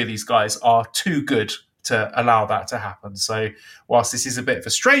all three of these guys are too good to allow that to happen. So whilst this is a bit of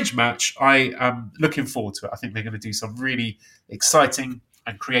a strange match, I am looking forward to it. I think they're going to do some really exciting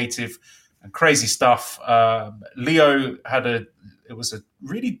and creative and crazy stuff. Leo it was a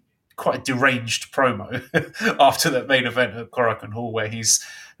really quite deranged promo after that main event at Korakuen Hall where he's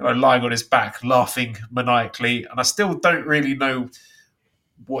lying on his back, laughing maniacally. And I still don't really know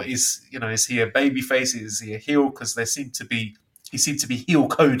what is he a babyface? Is he a heel? Because he seemed to be heel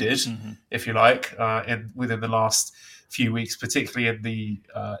coded, if you like, within the last few weeks, particularly in the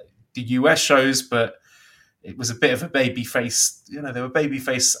US shows. But it was a bit of a baby face. There were baby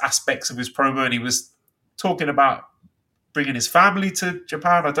face aspects of his promo, and he was talking about bringing his family to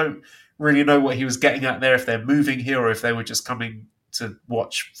Japan. I don't really know what he was getting at there, if they're moving here or if they were just coming to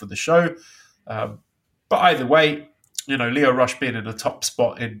watch for the show. But either way, Lio Rush being in a top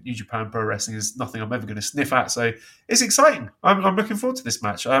spot in New Japan Pro Wrestling is nothing I'm ever going to sniff at. So it's exciting. I'm looking forward to this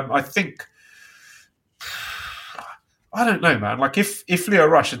match. I think, I don't know, man. Like if Lio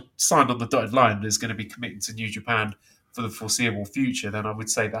Rush had signed on the dotted line and is going to be committing to New Japan for the foreseeable future, then I would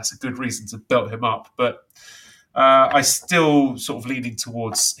say that's a good reason to belt him up. But I still sort of leaning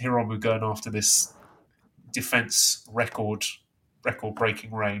towards Hiromu going after this defense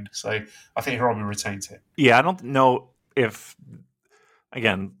record-breaking reign. So I think Hiromu retains it. Yeah, I don't know if,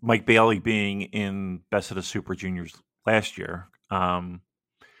 again, Mike Bailey being in Best of the Super Juniors last year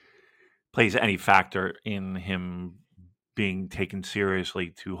plays any factor in him being taken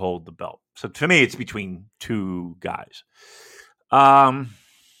seriously to hold the belt. So to me, it's between two guys. And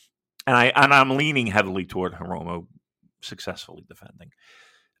I'm leaning heavily toward Hiromu successfully defending.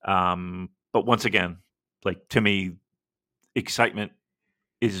 But once again, like to me, excitement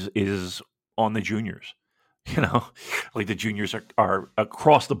is on the juniors. Like the juniors are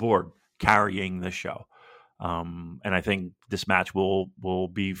across the board carrying the show. And I think this match will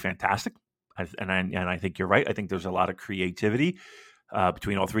be fantastic. And I think you're right. I think there's a lot of creativity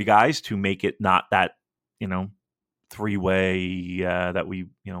between all three guys to make it not that, three-way that we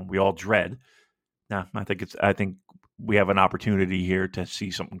all dread. No, I think we have an opportunity here to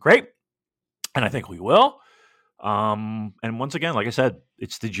see something great. And I think we will. And once again, like I said,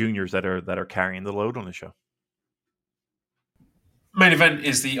 it's the juniors that are carrying the load on the show. Main event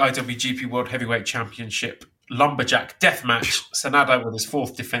is the IWGP World Heavyweight Championship Lumberjack Deathmatch. Sanada with his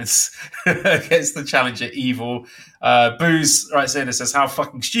 4th defense against the challenger Evil. Booze right there says, how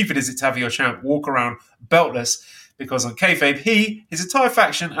fucking stupid is it to have your champ walk around beltless? Because on kayfabe, he, his entire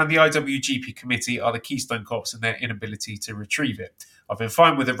faction, and the IWGP committee are the Keystone Cops in their inability to retrieve it. I've been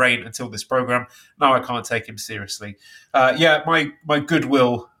fine with the reign until this program. Now I can't take him seriously. My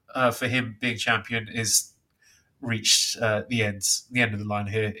goodwill for him being champion is reached the end of the line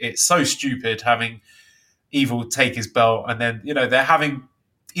here. It's so stupid having Evil take his belt, and then they're having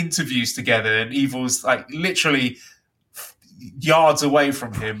interviews together, and Evil's like literally yards away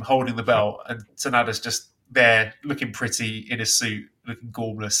from him holding the belt, and Sanada's just there looking pretty in his suit, looking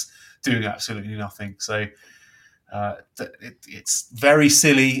gormless, doing absolutely nothing. So it's very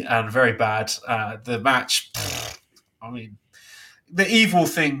silly and very bad. The match, I mean, the Evil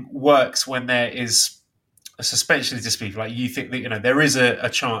thing works when there is a suspension of disbelief. Like, you think that there is a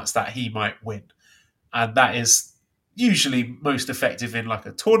chance that he might win, and that is usually most effective in like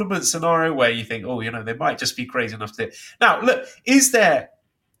a tournament scenario where you think, they might just be crazy enough to do it. Now, look, is there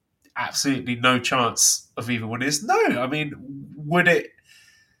absolutely no chance of Evil winning this? No. I mean, would it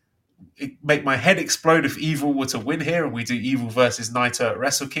make my head explode if Evil were to win here and we do Evil versus Naito at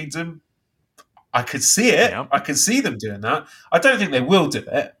Wrestle Kingdom? I could see it. Yeah. I could see them doing that. I don't think they will do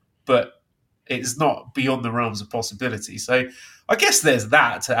it, but it's not beyond the realms of possibility. So I guess there's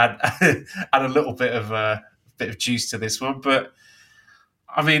that to add a little bit of juice to this one. But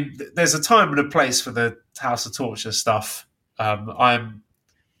I mean, there's a time and a place for the House of Torture stuff. I'm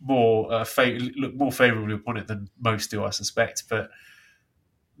look more favourably upon it than most do, I suspect. But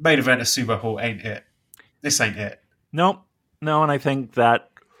main event of Sumo Hall ain't it. This ain't it. No, and I think that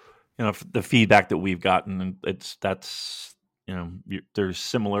the feedback that we've gotten, there's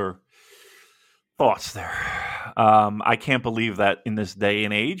similar thoughts there. I can't believe that in this day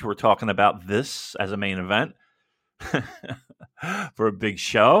and age we're talking about this as a main event for a big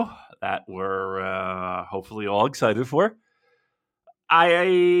show that we're hopefully all excited for.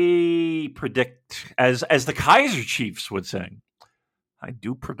 I predict, as the Kaiser Chiefs would sing, I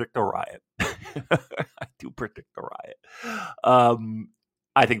do predict a riot. I do predict a riot.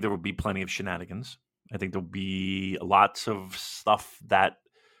 I think there will be plenty of shenanigans. I think there'll be lots of stuff that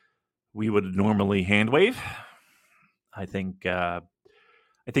we would normally hand wave. I think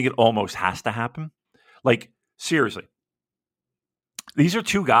it almost has to happen. Like, seriously, these are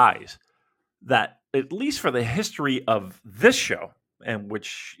two guys that, at least for the history of this show, and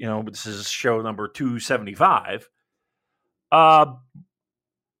which, this is show number 275,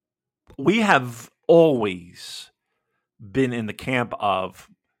 we have always been in the camp of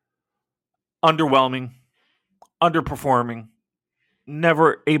underwhelming, underperforming,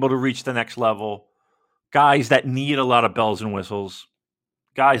 never able to reach the next level, guys that need a lot of bells and whistles,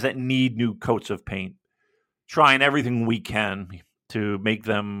 guys that need new coats of paint, trying everything we can to make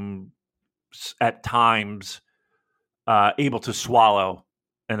them at times able to swallow,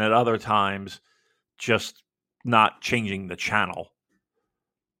 and at other times just not changing the channel.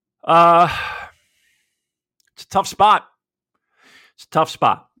 It's a tough spot.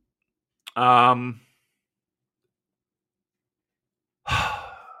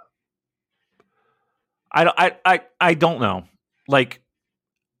 I don't know. Like,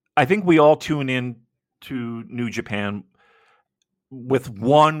 I think we all tune in to New Japan with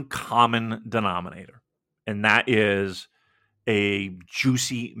one common denominator, and that is a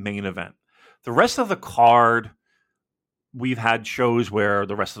juicy main event. The rest of the card, we've had shows where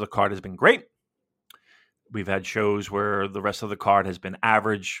the rest of the card has been great. We've had shows where the rest of the card has been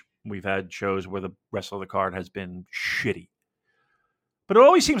average. We've had shows where the rest of the card has been shitty. But it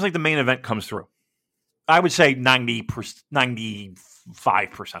always seems like the main event comes through. I would say 95%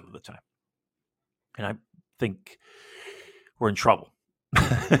 of the time. And I think we're in trouble.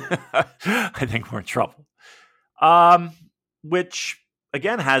 Which,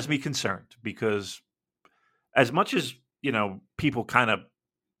 again, has me concerned, because as much as, people kind of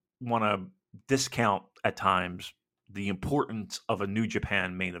want to discount at times the importance of a New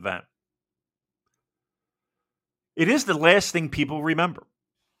Japan main event, it is the last thing people remember.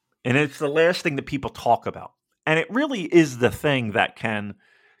 And it's the last thing that people talk about. And it really is the thing that can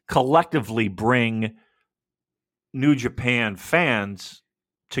collectively bring New Japan fans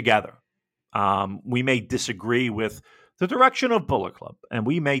together. We may disagree with the direction of Bullet Club, and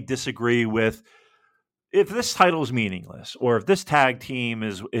we may disagree with if this title is meaningless, or if this tag team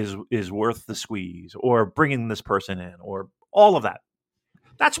is worth the squeeze, or bringing this person in, or all of that.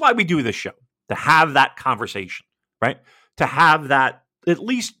 That's why we do this show, to have that conversation, right? To have that, at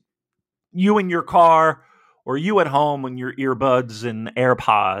least you in your car or you at home on your earbuds and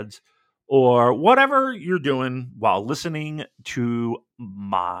AirPods, or whatever you're doing while listening to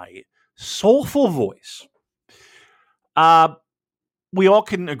my soulful voice, we all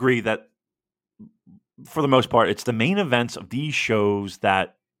can agree that, for the most part, it's the main events of these shows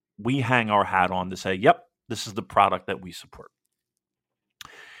that we hang our hat on to say, yep, this is the product that we support.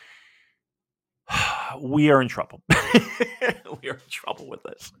 We are in trouble. We are in trouble with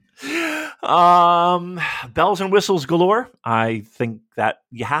this. Bells and whistles galore. I think that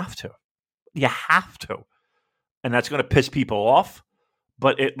you have to. You have to. And that's going to piss people off.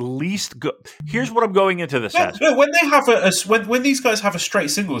 But at least here's what I'm going into this as. No, when they have when these guys have a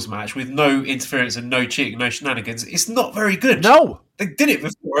straight singles match with no interference and no cheating, no shenanigans, it's not very good. No, they did it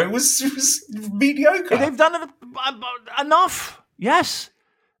before. It was mediocre. They've done it enough. Yes,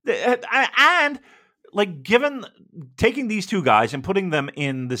 and like taking these two guys and putting them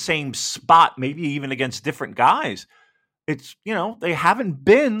in the same spot, maybe even against different guys. It's they haven't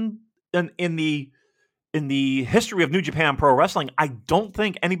been in the history of New Japan Pro Wrestling. I don't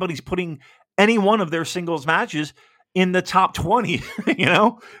think anybody's putting any one of their singles matches in the top 20.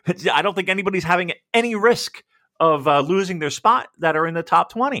 I don't think anybody's having any risk of losing their spot that are in the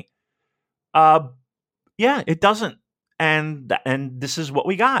top 20. Yeah, it doesn't. And this is what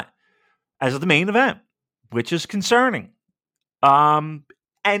we got as the main event, which is concerning. And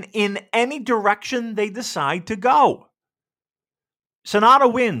in any direction they decide to go. Sonata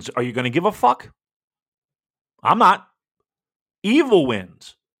wins. Are you going to give a fuck? I'm not. Evil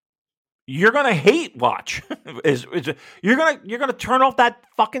wins. You're gonna hate watch. You're gonna turn off that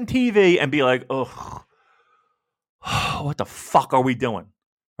fucking TV and be like, ugh, what the fuck are we doing?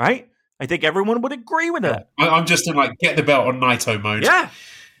 Right? I think everyone would agree with that. I'm just in get the belt on Naito mode.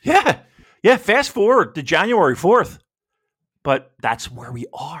 Yeah. Fast forward to January 4th, but that's where we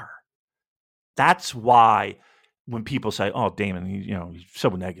are. That's why when people say, "Oh, Damon, he's so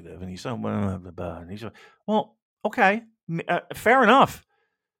negative and he's so blah, blah, blah," and he's well, okay, fair enough,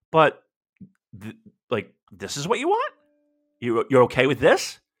 but this is what you want. You're okay with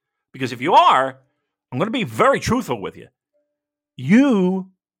this? Because if you are, I'm going to be very truthful with you.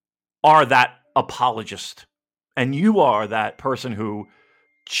 You are that apologist, and you are that person who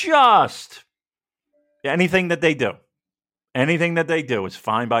just anything that they do is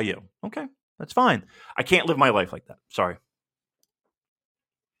fine by you. Okay. That's fine. I can't live my life like that. Sorry.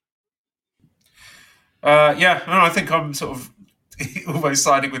 I think I'm sort of almost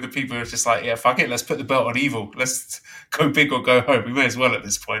siding with the people who are just like, yeah, fuck it, let's put the belt on Evil. Let's go big or go home. We may as well at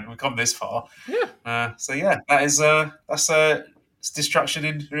this point. We've come this far. Yeah. That's destruction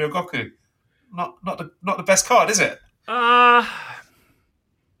in Ryogoku. Not the best card, is it? No.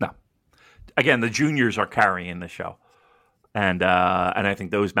 Again, the juniors are carrying the show, and I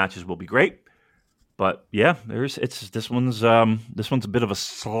think those matches will be great. But yeah, this one's a bit of a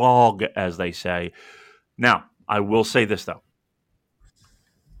slog, as they say. Now, I will say this though.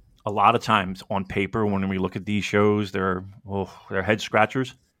 A lot of times on paper, when we look at these shows, they're head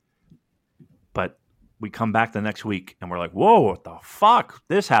scratchers. But we come back the next week and we're like, whoa, what the fuck?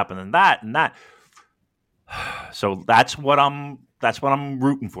 This happened and that and that. So that's what I'm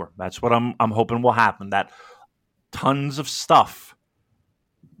rooting for. That's what I'm hoping will happen. That tons of stuff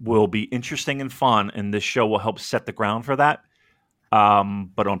will be interesting and fun, and this show will help set the ground for that.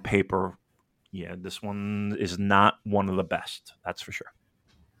 But on paper, yeah, this one is not one of the best. That's for sure.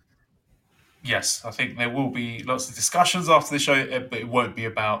 Yes, I think there will be lots of discussions after the show, but it won't be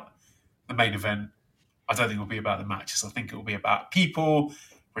about the main event. I don't think it will be about the matches. I think it will be about people,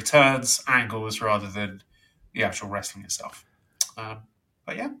 returns, angles, rather than the actual wrestling itself.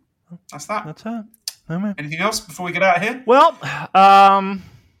 But yeah, that's that. That's it. Oh, anything else before we get out of here? Well,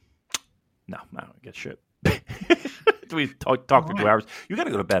 no, I don't get shit. We talk for 2 hours. You got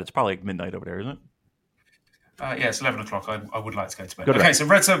to go to bed. It's probably like midnight over there, isn't it? Yeah, it's 11 o'clock. I would like to go to bed. Okay, so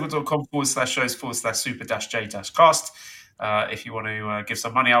redcircle.com/shows/super-j-cast. If you want to give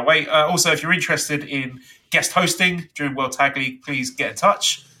some money our way. Also, if you're interested in guest hosting during World Tag League, please get in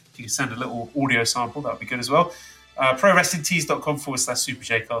touch. If you can send a little audio sample, that would be good as well.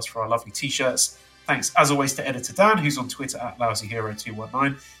 ProWrestlingTees.com/super-j-cast for our lovely t-shirts. Thanks, as always, to editor Dan, who's on Twitter at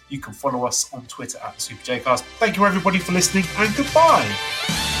LousyHero219. You can follow us on Twitter at SuperJcast. Thank you, everybody, for listening, and goodbye.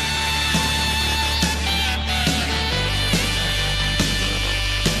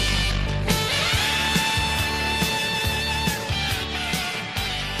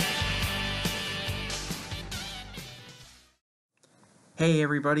 Hey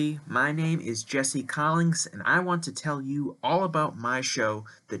everybody, my name is Jesse Collins, and I want to tell you all about my show,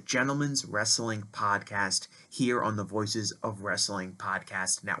 the Gentleman's Wrestling Podcast, here on the Voices of Wrestling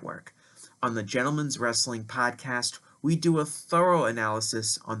Podcast Network. On the Gentleman's Wrestling Podcast, we do a thorough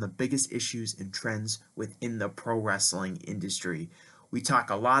analysis on the biggest issues and trends within the pro wrestling industry. We talk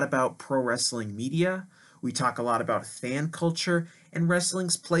a lot about pro wrestling media, we talk a lot about fan culture and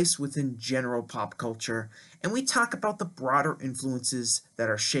wrestling's place within general pop culture, and we talk about the broader influences that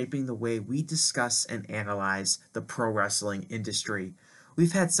are shaping the way we discuss and analyze the pro wrestling industry.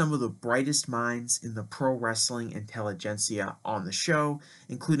 We've had some of the brightest minds in the pro wrestling intelligentsia on the show,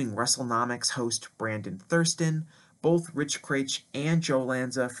 including WrestleNomics host Brandon Thurston, both Rich Craich and Joe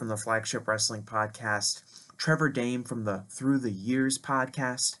Lanza from the Flagship Wrestling Podcast, Trevor Dame from the Through the Years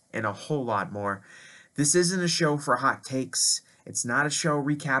podcast, and a whole lot more. This isn't a show for hot takes. It's not a show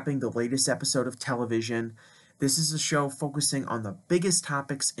recapping the latest episode of television. This is a show focusing on the biggest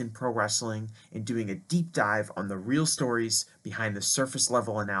topics in pro wrestling and doing a deep dive on the real stories behind the surface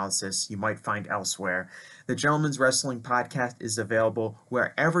level analysis you might find elsewhere. The Gentleman's Wrestling Podcast is available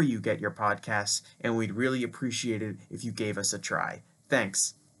wherever you get your podcasts, and we'd really appreciate it if you gave us a try.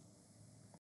 Thanks.